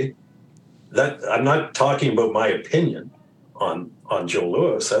may, that I'm not talking about my opinion on Joe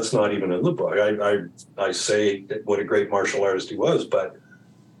Louis. That's not even in the book. I say what a great martial artist he was, but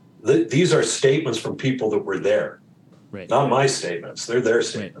these are statements from people that were there. Right. Not my statements. They're their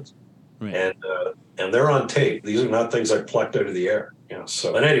statements. Right. And they're on tape. These are not things I plucked out of the air.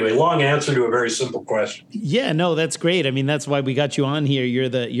 So, but anyway, long answer to a very simple question. Yeah, no, that's great. I mean, that's why we got you on here. You're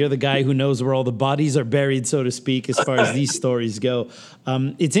the guy who knows where all the bodies are buried, so to speak, as far as these stories go.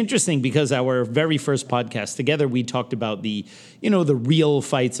 It's interesting because our very first podcast together, we talked about the real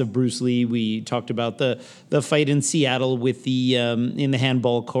fights of Bruce Lee. We talked about the fight in Seattle with the in the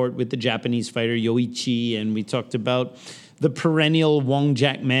handball court with the Japanese fighter Yoichi, and we talked about the perennial Wong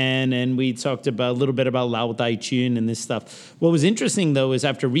Jack Man, and we talked about a little bit about Lao Tai Chun and this stuff. What was interesting, though, is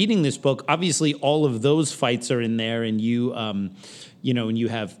after reading this book, obviously all of those fights are in there, and you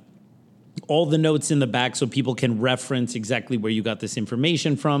have all the notes in the back so people can reference exactly where you got this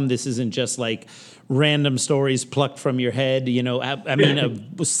information from. This isn't just like random stories plucked from your head. I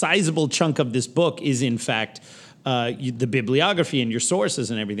mean, a sizable chunk of this book is, in fact, the bibliography and your sources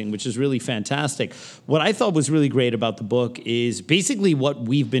and everything, which is really fantastic. What I thought was really great about the book is basically what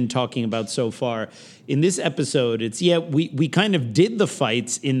we've been talking about so far in this episode. It's, we kind of did the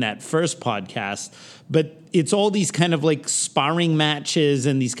fights in that first podcast, but it's all these kind of like sparring matches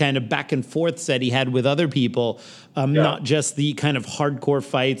and these kind of back and forths that he had with other people, not just the kind of hardcore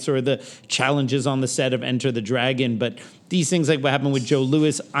fights or the challenges on the set of Enter the Dragon, but these things like what happened with Joe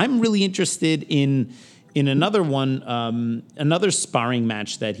Louis. I'm really interested in another one, another sparring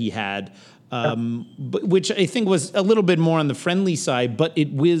match that he had, which I think was a little bit more on the friendly side, but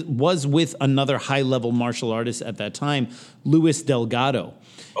it was with another high-level martial artist at that time, Luis Delgado.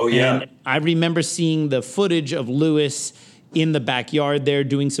 Oh, yeah. And I remember seeing the footage of Luis in the backyard there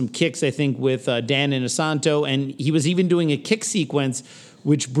doing some kicks, I think, with Dan Inosanto, and he was even doing a kick sequence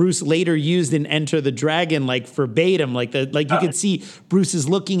which Bruce later used in Enter the Dragon, like verbatim, you could see Bruce is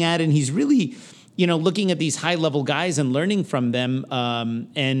looking at it, and he's really looking at these high-level guys and learning from them.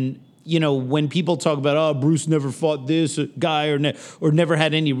 When people talk about, Bruce never fought this guy or never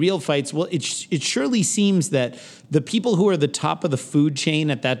had any real fights, well, it surely seems that the people who are the top of the food chain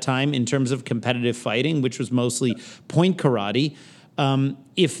at that time in terms of competitive fighting, which was mostly point karate,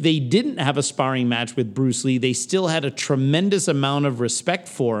 if they didn't have a sparring match with Bruce Lee, they still had a tremendous amount of respect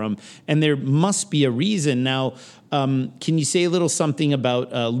for him, and there must be a reason. Now, can you say a little something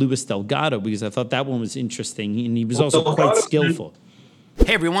about Luis Delgado? Because I thought that one was interesting, and he was also quite skillful.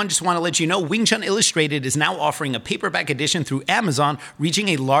 Hey everyone, just want to let you know Wing Chun Illustrated is now offering a paperback edition through Amazon, reaching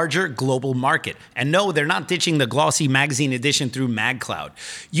a larger global market. And no, they're not ditching the glossy magazine edition through MagCloud.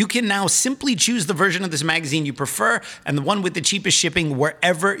 You can now simply choose the version of this magazine you prefer and the one with the cheapest shipping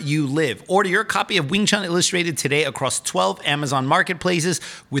wherever you live. Order your copy of Wing Chun Illustrated today across 12 Amazon marketplaces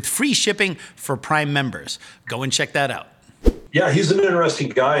with free shipping for Prime members. Go and check that out. Yeah, he's an interesting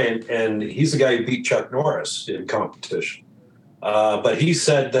guy, and he's the guy who beat Chuck Norris in competition. But he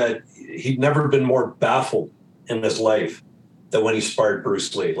said that he'd never been more baffled in his life than when he sparred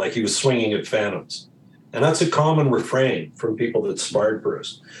Bruce Lee, like he was swinging at phantoms. And that's a common refrain from people that sparred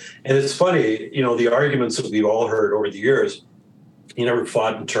Bruce. And it's funny, the arguments that we've all heard over the years, he never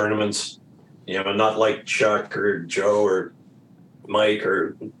fought in tournaments, not like Chuck or Joe or Mike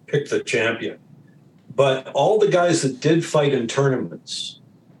or pick the champion. But all the guys that did fight in tournaments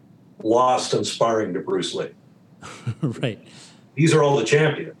lost in sparring to Bruce Lee. Right. These are all the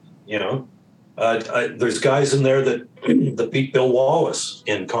champions, there's guys in there that beat Bill Wallace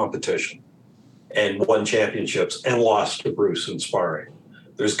in competition and won championships and lost to Bruce in sparring.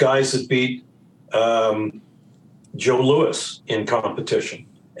 There's guys that beat Joe Louis in competition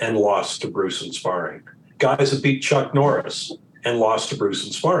and lost to Bruce in sparring. Guys that beat Chuck Norris and lost to Bruce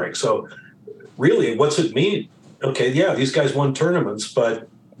in sparring. So really, what's it mean? Okay, yeah, these guys won tournaments, but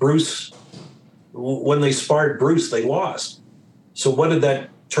Bruce, when they sparred Bruce, they lost. So what did that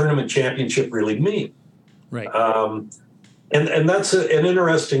tournament championship really mean? Right. And that's an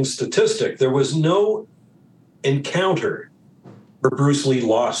interesting statistic. There was no encounter where Bruce Lee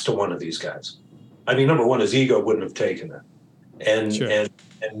lost to one of these guys. I mean, number one, his ego wouldn't have taken it.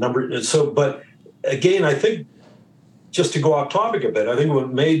 But again, I think just to go off topic a bit, I think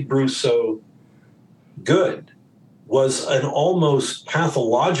what made Bruce so good was an almost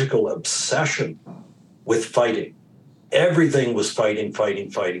pathological obsession with fighting. Everything was fighting.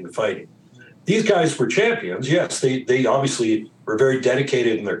 These guys were champions. Yes, they obviously were very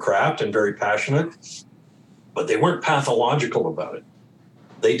dedicated in their craft and very passionate, but they weren't pathological about it.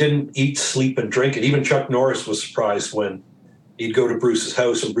 They didn't eat, sleep, and drink it. Even Chuck Norris was surprised when he'd go to Bruce's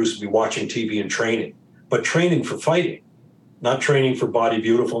house and Bruce would be watching TV and training, but training for fighting, not training for Body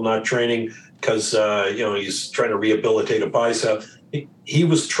Beautiful, not training because he's trying to rehabilitate a bicep. He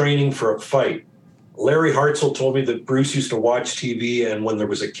was training for a fight. Larry Hartzell told me that Bruce used to watch TV, and when there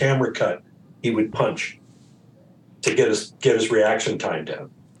was a camera cut, he would punch. to get his reaction time down.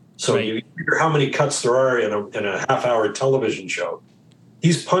 So Right. you figure how many cuts there are in a half-hour television show.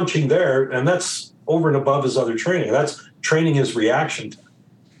 He's punching there, and that's over and above his other training. That's training his reaction time.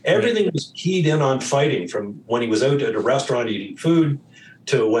 Everything was keyed in on fighting, from when he was out at a restaurant eating food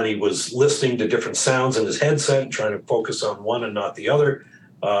to when he was listening to different sounds in his headset and trying to focus on one and not the other,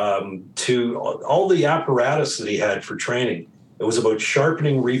 to all the apparatus that he had for training. It was about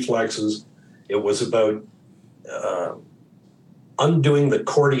sharpening reflexes. It was about undoing the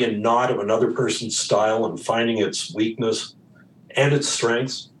Cordian knot of another person's style and finding its weakness and its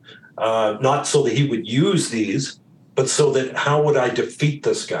strengths. Not so that he would use these, but so that how would I defeat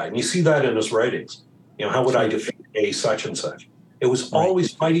this guy? And you see that in his writings. How would I defeat a such and such? It was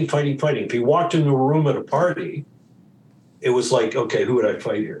always fighting, fighting, fighting. If he walked into a room at a party, it was like, okay, who would I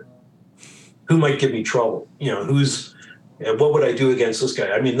fight here? Who might give me trouble? What would I do against this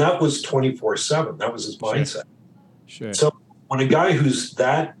guy? I mean, that was 24/7. That was his mindset. Sure. So when a guy who's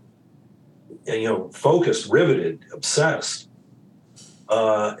that, focused, riveted, obsessed,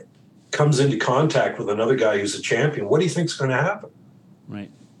 comes into contact with another guy who's a champion, what do you think's going to happen? Right.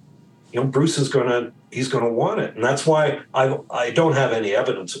 Bruce is he's going to want it. And that's why I don't have any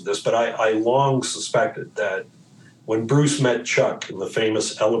evidence of this, but I long suspected that when Bruce met Chuck in the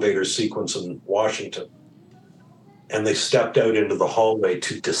famous elevator sequence in Washington, and they stepped out into the hallway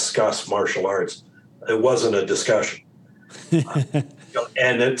to discuss martial arts, it wasn't a discussion.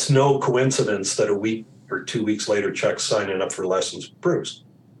 And it's no coincidence that a week or 2 weeks later, Chuck's signing up for lessons with Bruce.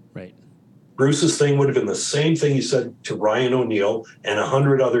 Right. Bruce's thing would have been the same thing he said to Ryan O'Neal and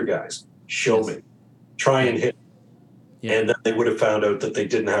 100 other guys. Show me. Try and hit. Yeah. And then they would have found out that they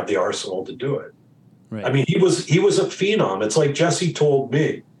didn't have the arsenal to do it. Right. I mean, he was a phenom. It's like Jesse told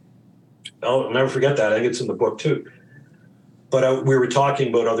me. I'll never forget that. I think it's in the book too. But we were talking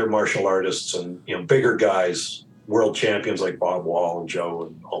about other martial artists and bigger guys, world champions like Bob Wall and Joe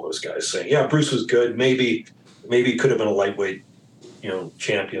and all those guys, saying, "Yeah, Bruce was good. Maybe he could have been a lightweight,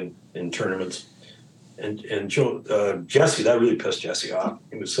 champion in tournaments." And Joe, Jesse, that really pissed Jesse off.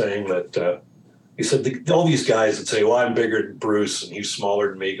 He was saying that he said all these guys that say, "Well, I'm bigger than Bruce and he's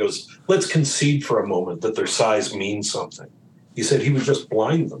smaller than me." He goes, "Let's concede for a moment that their size means something." He said he would just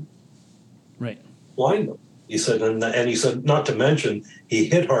blind them. Right. Blind them. He said, and he said, not to mention, he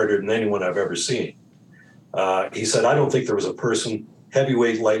hit harder than anyone I've ever seen. He said, I don't think there was a person,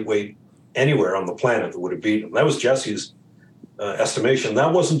 heavyweight, lightweight, anywhere on the planet that would have beaten him. That was Jesse's estimation.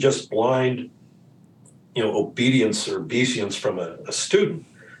 That wasn't just blind, obedience or obeisance from a student.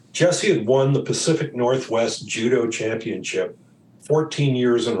 Jesse had won the Pacific Northwest Judo Championship 14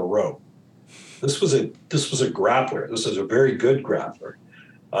 years in a row. This was a grappler. This is a very good grappler.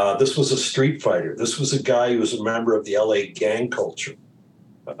 This was a street fighter. This was a guy who was a member of the LA gang culture.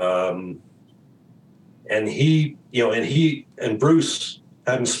 And Bruce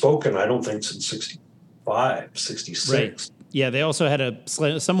hadn't spoken, I don't think, since 65, 66. Right. Yeah, they also had a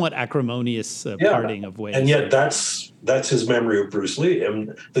somewhat acrimonious parting of ways. And yet that's his memory of Bruce Lee.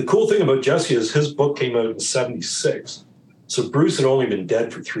 And the cool thing about Jesse is his book came out in 76. So Bruce had only been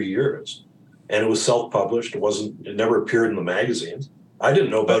dead for 3 years. And it was self-published. It never appeared in the magazines. I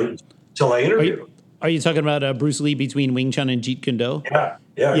didn't know about it until I interviewed him. Are you talking about Bruce Lee between Wing Chun and Jeet Kune Do?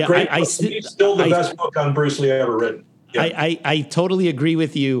 Yeah. Great. It's still the best book on Bruce Lee ever written. Yeah. I totally agree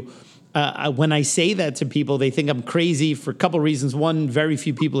with you. When I say that to people, they think I'm crazy for a couple reasons. One, very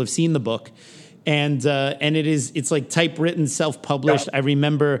few people have seen the book. And it's like typewritten, self-published. Yeah. I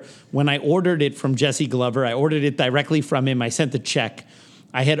remember when I ordered it from Jesse Glover, I ordered it directly from him. I sent the check.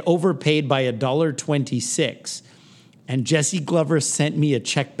 I had overpaid by $1.26. And Jesse Glover sent me a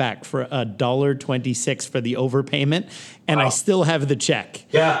check back for $1.26 for the overpayment, and I still have the check.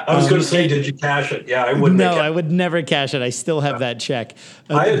 Yeah, I was going to say, did you cash it? Yeah, I wouldn't. No, I would never cash it. I still have that check.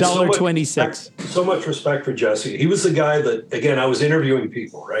 $1.26. So much respect for Jesse. He was the guy that, again, I was interviewing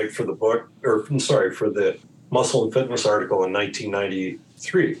people, right, for the book, for the Muscle and Fitness article in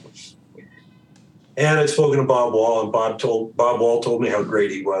 1993. And I'd spoken to Bob Wall, and Bob Wall told me how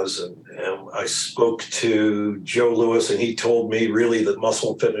great he was. And I spoke to Joe Louis, and he told me really that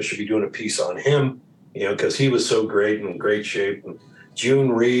Muscle and Fitness should be doing a piece on him, because he was so great and in great shape. And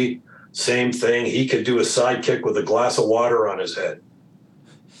June Rhee, same thing. He could do a side kick with a glass of water on his head.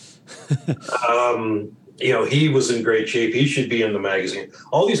 He was in great shape. He should be in the magazine.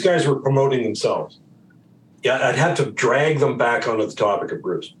 All these guys were promoting themselves. Yeah, I'd have to drag them back onto the topic of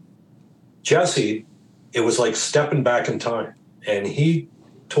Bruce. Jesse, it was like stepping back in time. And he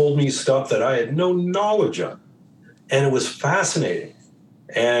told me stuff that I had no knowledge of. And it was fascinating.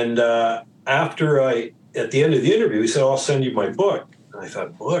 And at the end of the interview, he said, I'll send you my book. And I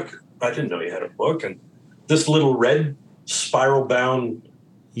thought, book? I didn't know you had a book. And this little red spiral bound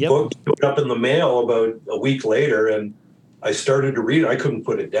Yep. book showed up in the mail about a week later, and I started to read it. I couldn't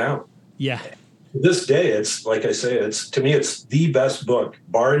put it down. Yeah. To this day, it's like I say, to me, it's the best book,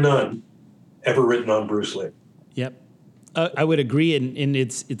 bar none, ever written on Bruce Lee. Yep. I would agree, and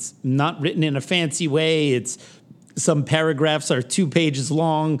it's not written in a fancy way. It's some paragraphs are 2 pages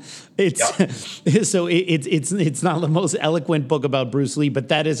long. It's so it's not the most eloquent book about Bruce Lee, but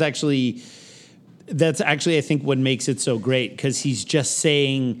that's actually I think what makes it so great, because he's just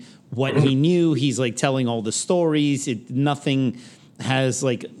saying what he knew. He's like telling all the stories. Nothing has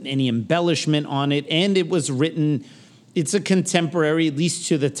like any embellishment on it, and it was written. It's a contemporary, at least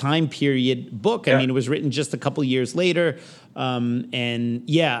to the time period, book. I mean, it was written just a couple years later. And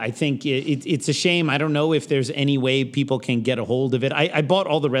yeah, I think it's a shame. I don't know if there's any way people can get a hold of it. I bought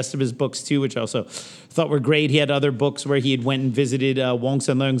all the rest of his books too, which I also thought were great. He had other books where he had went and visited Wong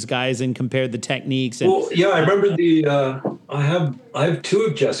Sun Leung's guys and compared the techniques. And, well, yeah, I remember I have 2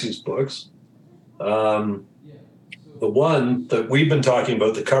 of Jesse's books. The one that we've been talking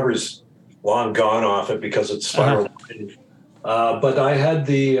about, the cover's long gone off it because it's spiral. But I had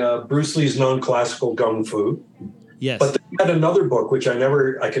the Bruce Lee's non-classical Kung Fu. Yes. But they had another book which I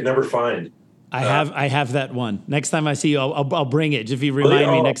could never find. I have that one. Next time I see you, I'll bring it. If you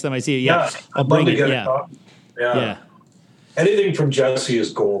remind me next time I see you, I'll bring it. Yeah. Anything from Jesse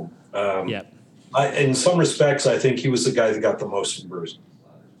is gold. Yeah. In some respects, I think he was the guy that got the most from Bruce.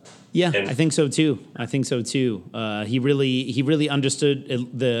 Yeah, I think so too. He really understood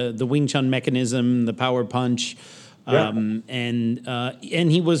the Wing Chun mechanism, the power punch, and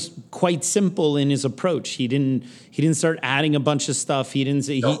he was quite simple in his approach. He didn't start adding a bunch of stuff.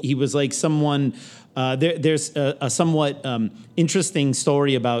 He was like someone. There's a somewhat interesting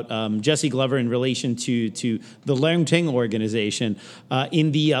story about Jesse Glover in relation to the Leung Ting organization.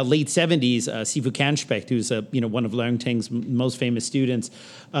 In the late 70s, Sifu Kanspect, who's one of Leung Ting's most famous students,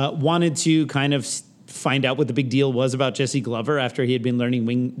 wanted to kind of find out what the big deal was about Jesse Glover after he had been learning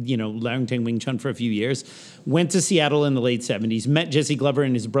Leung Ting Wing Chun for a few years. Went to Seattle in the late 70s, met Jesse Glover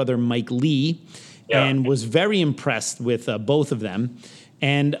and his brother Mike Lee, and was very impressed with both of them.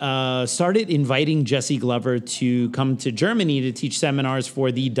 And started inviting Jesse Glover to come to Germany to teach seminars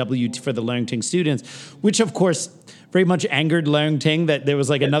for the Leung Ting students, which of course very much angered Leung Ting that there was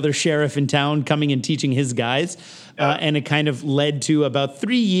like another sheriff in town coming and teaching his guys. And it kind of led to about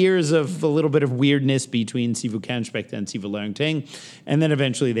 3 years of a little bit of weirdness between Sifu Kanspect and Sifu Leung Ting. And then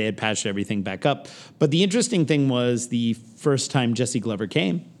eventually they had patched everything back up. But the interesting thing was the first time Jesse Glover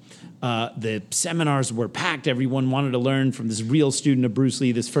came, the seminars were packed. Everyone wanted to learn from this real student of Bruce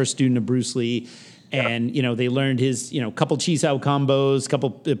Lee, this first student of Bruce Lee. And, they learned his, couple chi sao combos,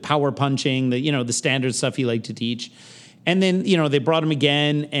 couple power punching, the standard stuff he liked to teach. And then, they brought him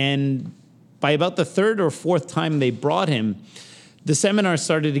again. And by about the 3rd or 4th time they brought him, the seminar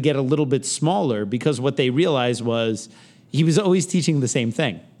started to get a little bit smaller because what they realized was he was always teaching the same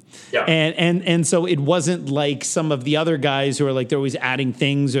thing. Yeah. And so it wasn't like some of the other guys who are like, they're always adding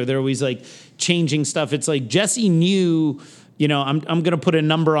things or they're always like changing stuff. It's like Jesse knew, I'm going to put a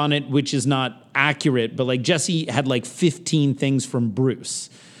number on it, which is not accurate, but like Jesse had like 15 things from Bruce,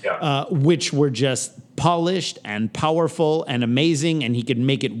 which were just polished and powerful and amazing. And he could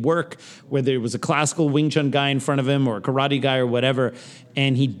make it work, whether it was a classical Wing Chun guy in front of him or a karate guy or whatever.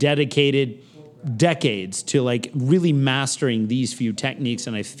 And he dedicated decades to like really mastering these few techniques,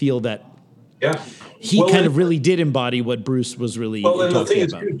 and I feel that he kind of really did embody what Bruce was really talking the thing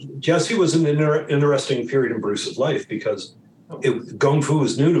about. Is, Jesse was an interesting period in Bruce's life because Kung Fu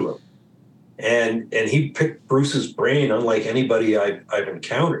was new to him, and he picked Bruce's brain unlike anybody I've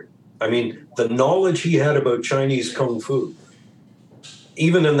encountered. I mean, the knowledge he had about Chinese Kung Fu,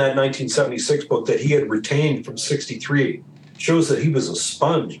 even in that 1976 book that he had retained from 63, shows that he was a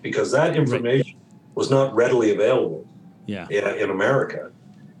sponge because that information was not readily available in America.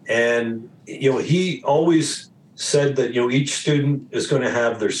 And, he always said that, each student is going to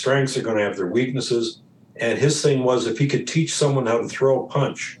have their strengths, they're going to have their weaknesses. And his thing was if he could teach someone how to throw a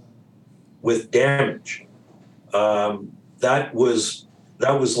punch with damage, that was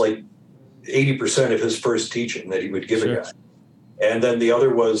like 80% of his first teaching that he would give a guy. And then the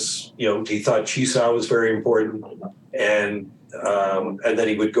other was, he thought chi sao was very important. And then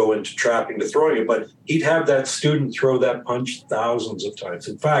he would go into trapping to throwing it. But he'd have that student throw that punch thousands of times.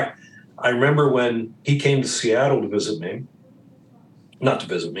 In fact, I remember when he came to Seattle to visit me, not to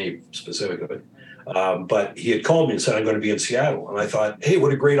visit me specifically, but he had called me and said, I'm going to be in Seattle. And I thought, hey,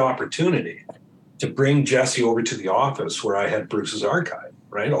 what a great opportunity to bring Jesse over to the office where I had Bruce's archive,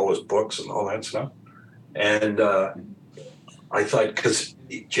 right? All his books and all that stuff. And I thought, because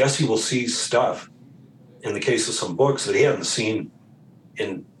Jesse will see stuff in the case of some books that he hadn't seen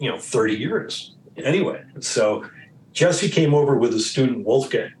in 30 years anyway. So Jesse came over with his student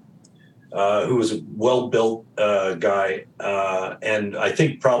Wolfgang, who was a well-built guy, and I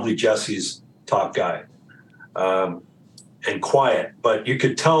think probably Jesse's top guy, and quiet. But you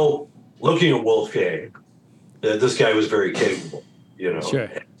could tell, looking at Wolfgang, that this guy was very capable. Sure.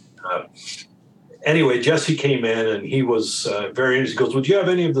 Anyway, Jesse came in, and he was very interested. He goes, "Would you have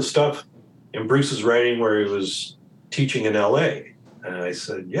any of the stuff in Bruce's writing where he was teaching in L.A.?" And I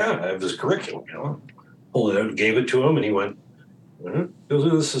said, "Yeah, I have this curriculum." Pulled it out and gave it to him, and he went,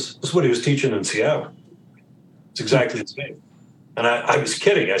 This is what he was teaching in Seattle. It's exactly the same. And I was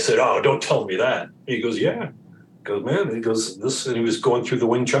kidding. I said, "Oh, don't tell me that." He goes, "Yeah." He goes, "Man," he goes, "this," and he was going through the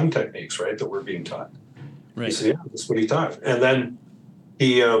Wing Chun techniques, right, that were being taught. Right. He said, "Yeah, that's what he taught." And then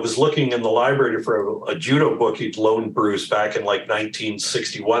he was looking in the library for a judo book he'd loaned Bruce back in like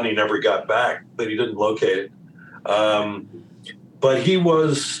 1961. He never got back, but he didn't locate it. But he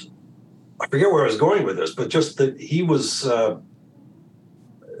was, I forget where I was going with this, but just that he was,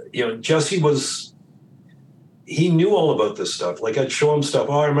 Jesse was, he knew all about this stuff. Like I'd show him stuff.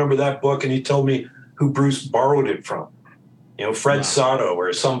 "Oh, I remember that book." And he told me who Bruce borrowed it from, Fred Sato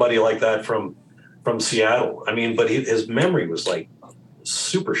or somebody like that from Seattle. I mean, but his memory was like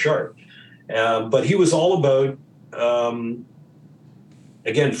super sharp. But he was all about,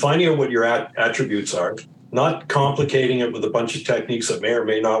 again, finding out what your attributes are, not complicating it with a bunch of techniques that may or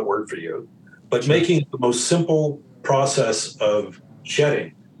may not work for you, but making the most simple process of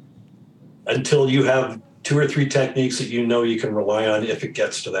shedding until you have 2 or 3 techniques that you can rely on if it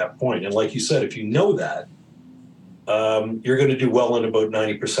gets to that point. And like you said, if you know that, you're going to do well in about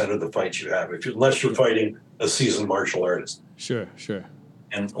 90% of the fights you have, unless you're fighting a seasoned martial artist. Sure.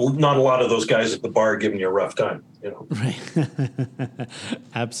 And not a lot of those guys at the bar giving you a rough time, Right.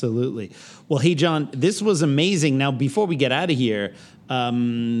 Absolutely. Well, hey, John, this was amazing. Now, before we get out of here, how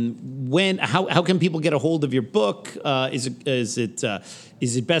can people get a hold of your book? Is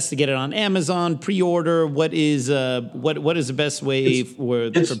it best to get it on Amazon, pre-order? What is the best way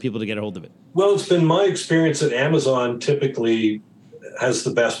for people to get a hold of it? Well, it's been my experience that Amazon typically has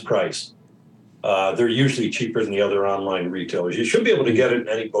the best price. They're usually cheaper than the other online retailers. You should be able to get it in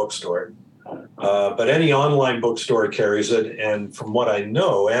any bookstore, but any online bookstore carries it. And from what I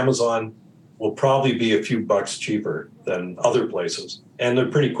know, Amazon will probably be a few bucks cheaper than other places. And they're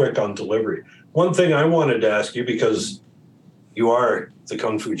pretty quick on delivery. One thing I wanted to ask you, because you are the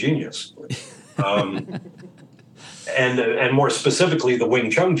Kung Fu genius, and more specifically, the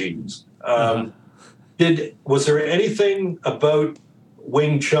Wing Chun genius. Was there anything about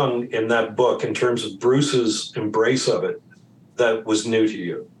Wing Chun in that book in terms of Bruce's embrace of it that was new to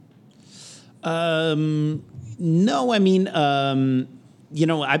you? No, I mean,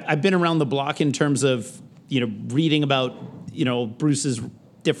 I've been around the block in terms of, reading about, Bruce's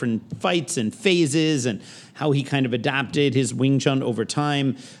different fights and phases and how he kind of adapted his Wing Chun over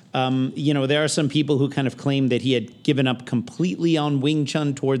time. There are some people who kind of claim that he had given up completely on Wing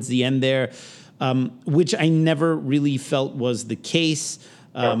Chun towards the end there, which I never really felt was the case.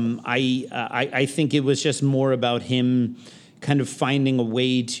 I think it was just more about him kind of finding a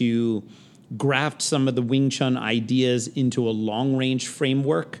way to graft some of the Wing Chun ideas into a long-range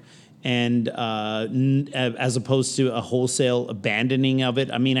framework, and as opposed to a wholesale abandoning of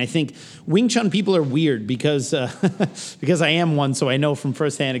it. I mean, I think Wing Chun people are weird because I am one, so I know from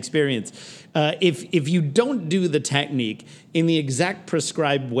firsthand experience. If you don't do the technique in the exact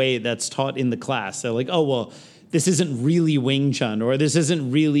prescribed way that's taught in the class, they're like, "Oh, well, this isn't really Wing Chun," or "This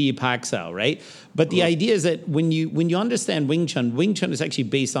isn't really Pak Sao," right? But the idea is that when you understand Wing Chun is actually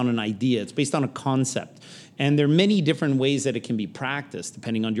based on an idea. It's based on a concept. And there are many different ways that it can be practiced,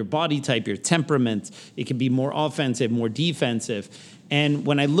 depending on your body type, your temperament. It can be more offensive, more defensive. And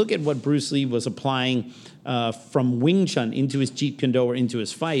when I look at what Bruce Lee was applying from Wing Chun into his Jeet Kune Do or into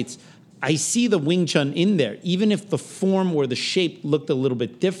his fights, I see the Wing Chun in there, even if the form or the shape looked a little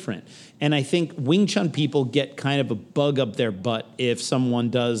bit different. And I think Wing Chun people get kind of a bug up their butt if someone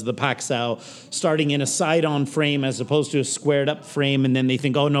does the Pak Sao starting in a side-on frame as opposed to a squared-up frame, and then they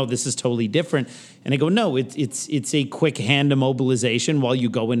think, "Oh, no, this is totally different." And I go, "No, it's a quick hand immobilization while you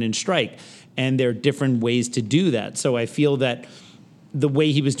go in and strike." And there are different ways to do that. So I feel that the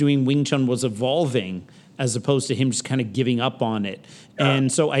way he was doing Wing Chun was evolving as opposed to him just kind of giving up on it.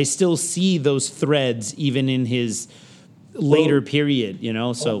 And so I still see those threads even in his later period,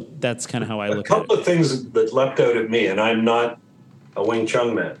 so that's kind of how I look at it. A couple of things that leapt out at me, and I'm not a Wing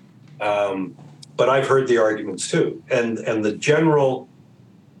Chun man, but I've heard the arguments too. And the general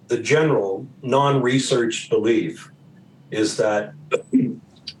non-researched belief is that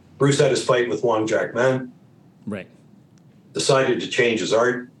Bruce had his fight with Wong Jack Man, Right. decided to change his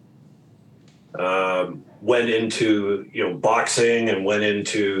art, went into boxing and went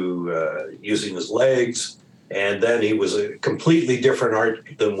into using his legs, and then he was a completely different art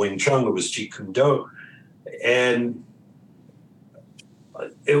than Wing Chun. It was Jeet Kune Do, and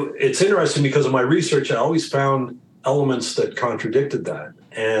it's interesting because in my research I always found elements that contradicted that,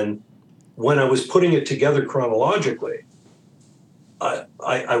 and when I was putting it together chronologically,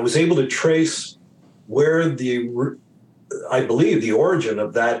 I was able to trace where I believe the origin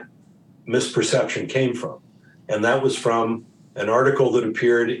of that misperception came from. And that was from an article that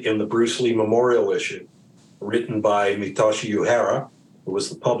appeared in the Bruce Lee Memorial issue, written by Mitoshi Uehara, who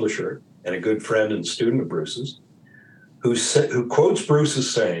was the publisher and a good friend and student of Bruce's, who quotes Bruce as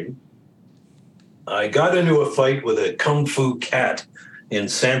saying, "I got into a fight with a kung fu cat in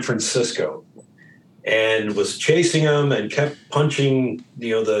San Francisco and was chasing him and kept punching,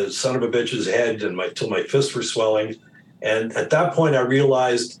 the son of a bitch's head till my fists were swelling. And at that point, I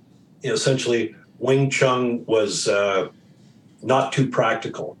realized, essentially, Wing Chun was not too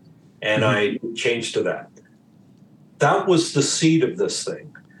practical, and I changed to that." That was the seed of this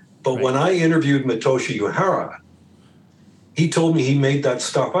thing. But when I interviewed Mitoshi Uehara, he told me he made that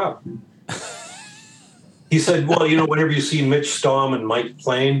stuff up. He said, "Well, whenever you see Mitch Stamm and Mike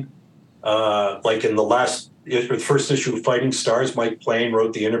Plain, like in the first issue of Fighting Stars, Mike Plain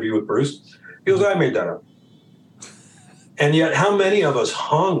wrote the interview with Bruce. He goes, I made that up." And yet, how many of us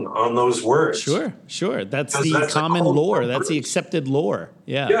hung on those words? Sure. That's the common lore. That's the accepted lore.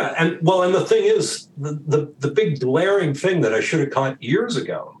 Yeah. Yeah, and the thing is, the big glaring thing that I should have caught years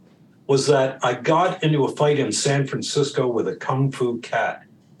ago was that I got into a fight in San Francisco with a kung fu cat.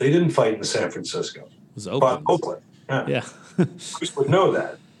 They didn't fight in San Francisco. It was Oakland. Oakland. Yeah. Bruce would know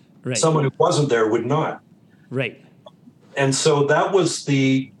that. Right. Someone who wasn't there would not. Right. And so that was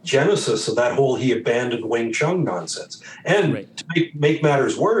the genesis of that whole he abandoned Wing Chun nonsense. And to make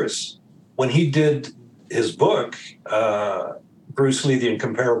matters worse, when he did his book, Bruce Lee, the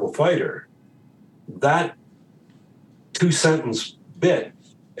Incomparable Fighter, that 2-sentence bit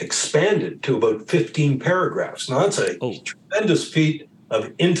expanded to about 15 paragraphs. Now, that's a tremendous feat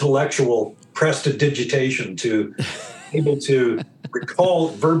of intellectual prestidigitation to be able to recall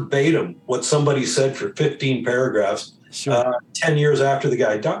verbatim what somebody said for 15 paragraphs 10 years after the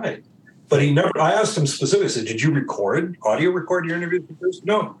guy died. But I asked him specifically, I said, "Did you audio record your interview with Bruce?"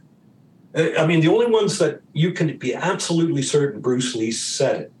 No. I mean, the only ones that you can be absolutely certain Bruce Lee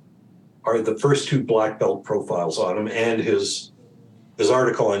said it are the first 2 black belt profiles on him and his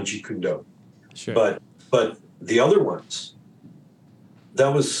article on Jeet Kune Do. Sure. But the other ones,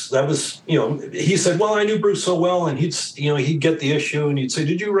 that was he said, "Well, I knew Bruce so well," and he'd get the issue and he'd say,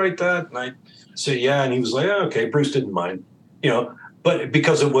 "Did you write that?" And I'd say, "Yeah," and he was like, "Oh, okay." Bruce didn't mind, but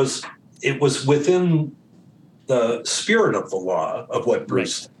because it was within the spirit of the law of what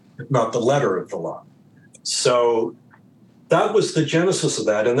Bruce, not the letter of the law. So that was the genesis of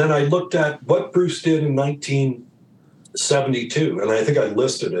that. And then I looked at what Bruce did in 1972, and I think I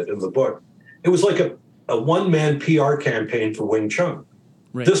listed it in the book. It was like a one-man PR campaign for Wing Chun.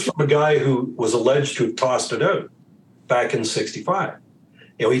 Right. This from a guy who was alleged to have tossed it out back in 65.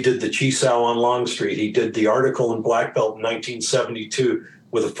 He did the Chi Sao on Long Street. He did the article in Black Belt in 1972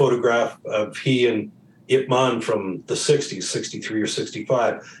 with a photograph of he and Ip Man from the 60s, 63 or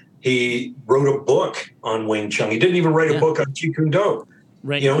 65. He wrote a book on Wing Chun. He didn't even write a book on Jeet Kune Do.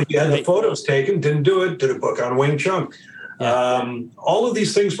 Right. He had the photos taken, didn't do it, did a book on Wing Chun. Yeah. All of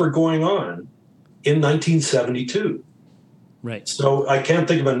these things were going on in 1972. Right. So I can't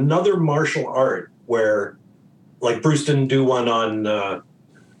think of another martial art where, like, Bruce didn't do one on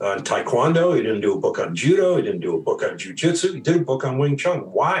Taekwondo. He didn't do a book on Judo. He didn't do a book on Jiu-Jitsu. He did a book on Wing Chun.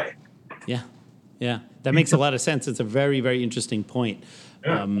 Why? Yeah. That makes a lot of sense. It's a very, very interesting point.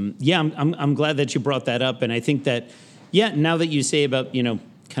 Yeah. I'm glad that you brought that up. And I think that, now that you say about,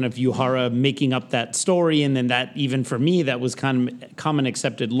 kind of Uehara making up that story, and then that, even for me, that was kind of common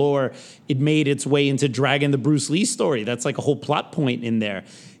accepted lore, it made its way into Dragon, the Bruce Lee story. That's like a whole plot point in there.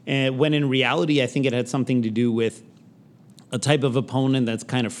 And when in reality, I think it had something to do with a type of opponent that's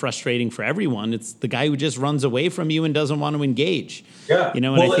kind of frustrating for everyone. It's the guy who just runs away from you and doesn't want to engage. Yeah. And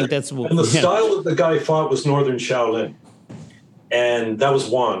I think that's what... And the style that the guy fought was Northern Shaolin. And that was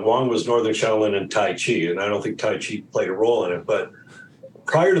Wong. Wong was Northern Shaolin and Tai Chi, and I don't think Tai Chi played a role in it. But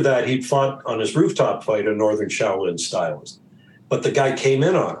prior to that, he'd fought on his rooftop fight a Northern Shaolin stylist. But the guy came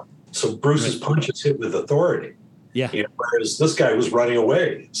in on him. So Bruce's punches hit with authority. Yeah. Whereas this guy was running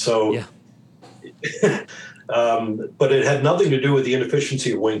away. So... Yeah. But it had nothing to do with the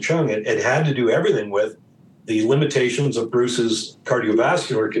inefficiency of Wing Chun. It had to do everything with the limitations of Bruce's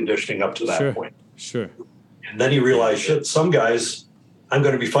cardiovascular conditioning up to that point. Sure. And then he realized, shit, some guys, I'm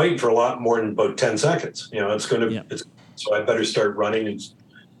going to be fighting for a lot more than about 10 seconds. It's going to, so I better start running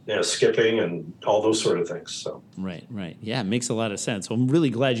and skipping and all those sort of things. So Right. Yeah, it makes a lot of sense. Well, I'm really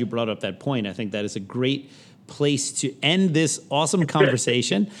glad you brought up that point. I think that is a great place to end this awesome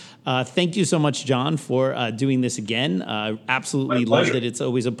conversation. Thank you so much, John, for doing this again. Absolutely loved it. It's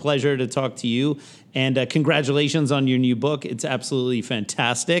always a pleasure to talk to you. And congratulations on your new book. It's absolutely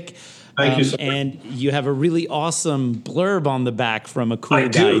fantastic. Thank you so much. And you have a really awesome blurb on the back from a cool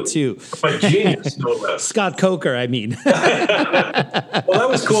guy, too. My genius, no less. Scott Coker, I mean. Well, that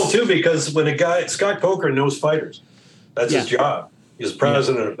was cool, too, because when Scott Coker knows fighters. That's his job. He's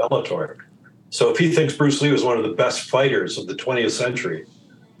president of Bellator. So if he thinks Bruce Lee was one of the best fighters of the 20th century,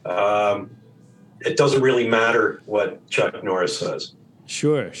 it doesn't really matter what Chuck Norris says.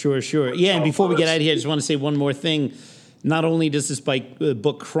 Sure. Yeah, and before we get out of here, I just want to say one more thing. Not only does this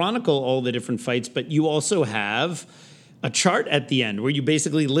book chronicle all the different fights, but you also have a chart at the end where you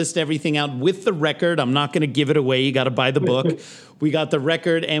basically list everything out with the record. I'm not going to give it away. You got to buy the book. We got the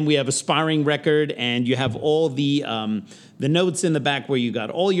record, and we have a sparring record, and you have all the notes in the back where you got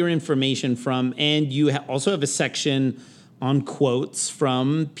all your information from, and you also have a section on quotes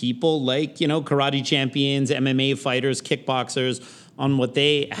from people like, karate champions, MMA fighters, kickboxers, on what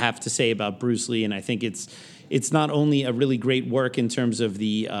they have to say about Bruce Lee. And I think it's not only a really great work in terms of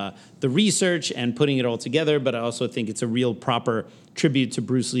the research and putting it all together, but I also think it's a real proper tribute to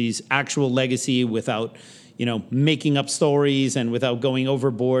Bruce Lee's actual legacy without, making up stories and without going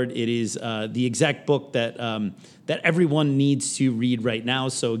overboard. It is the exact book that everyone needs to read right now.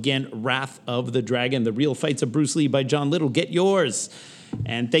 So again, Wrath of the Dragon, The Real Fights of Bruce Lee by John Little. Get yours.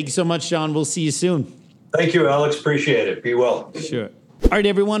 And thank you so much, John. We'll see you soon. Thank you, Alex. Appreciate it. Be well. Sure. All right,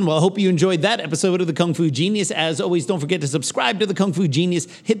 everyone. Well, I hope you enjoyed that episode of the Kung Fu Genius. As always, don't forget to subscribe to the Kung Fu Genius,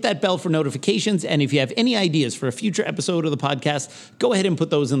 hit that bell for notifications, and if you have any ideas for a future episode of the podcast, go ahead and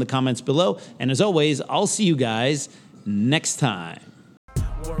put those in the comments below. And as always, I'll see you guys next time.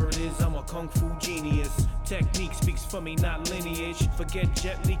 Word is I'm a Kung Fu genius. Technique speaks for me, not lineage. Forget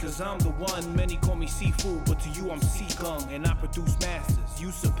Jet Li, cause I'm the one. Many call me seafood, but to you I'm sea kung. And I produce masters.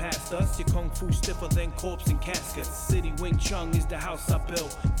 You surpassed us. Your Kung Fu stiffer than corpse and caskets. City Wing Chun is the house I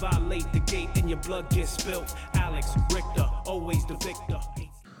built. Violate the gate and your blood gets spilt. Alex Richter, always the victor.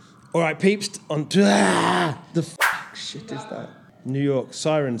 All right, peeps. On the shit is that? New York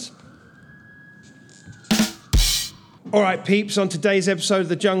sirens. All right, peeps. On today's episode of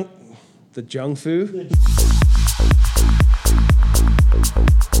the Jung Fu.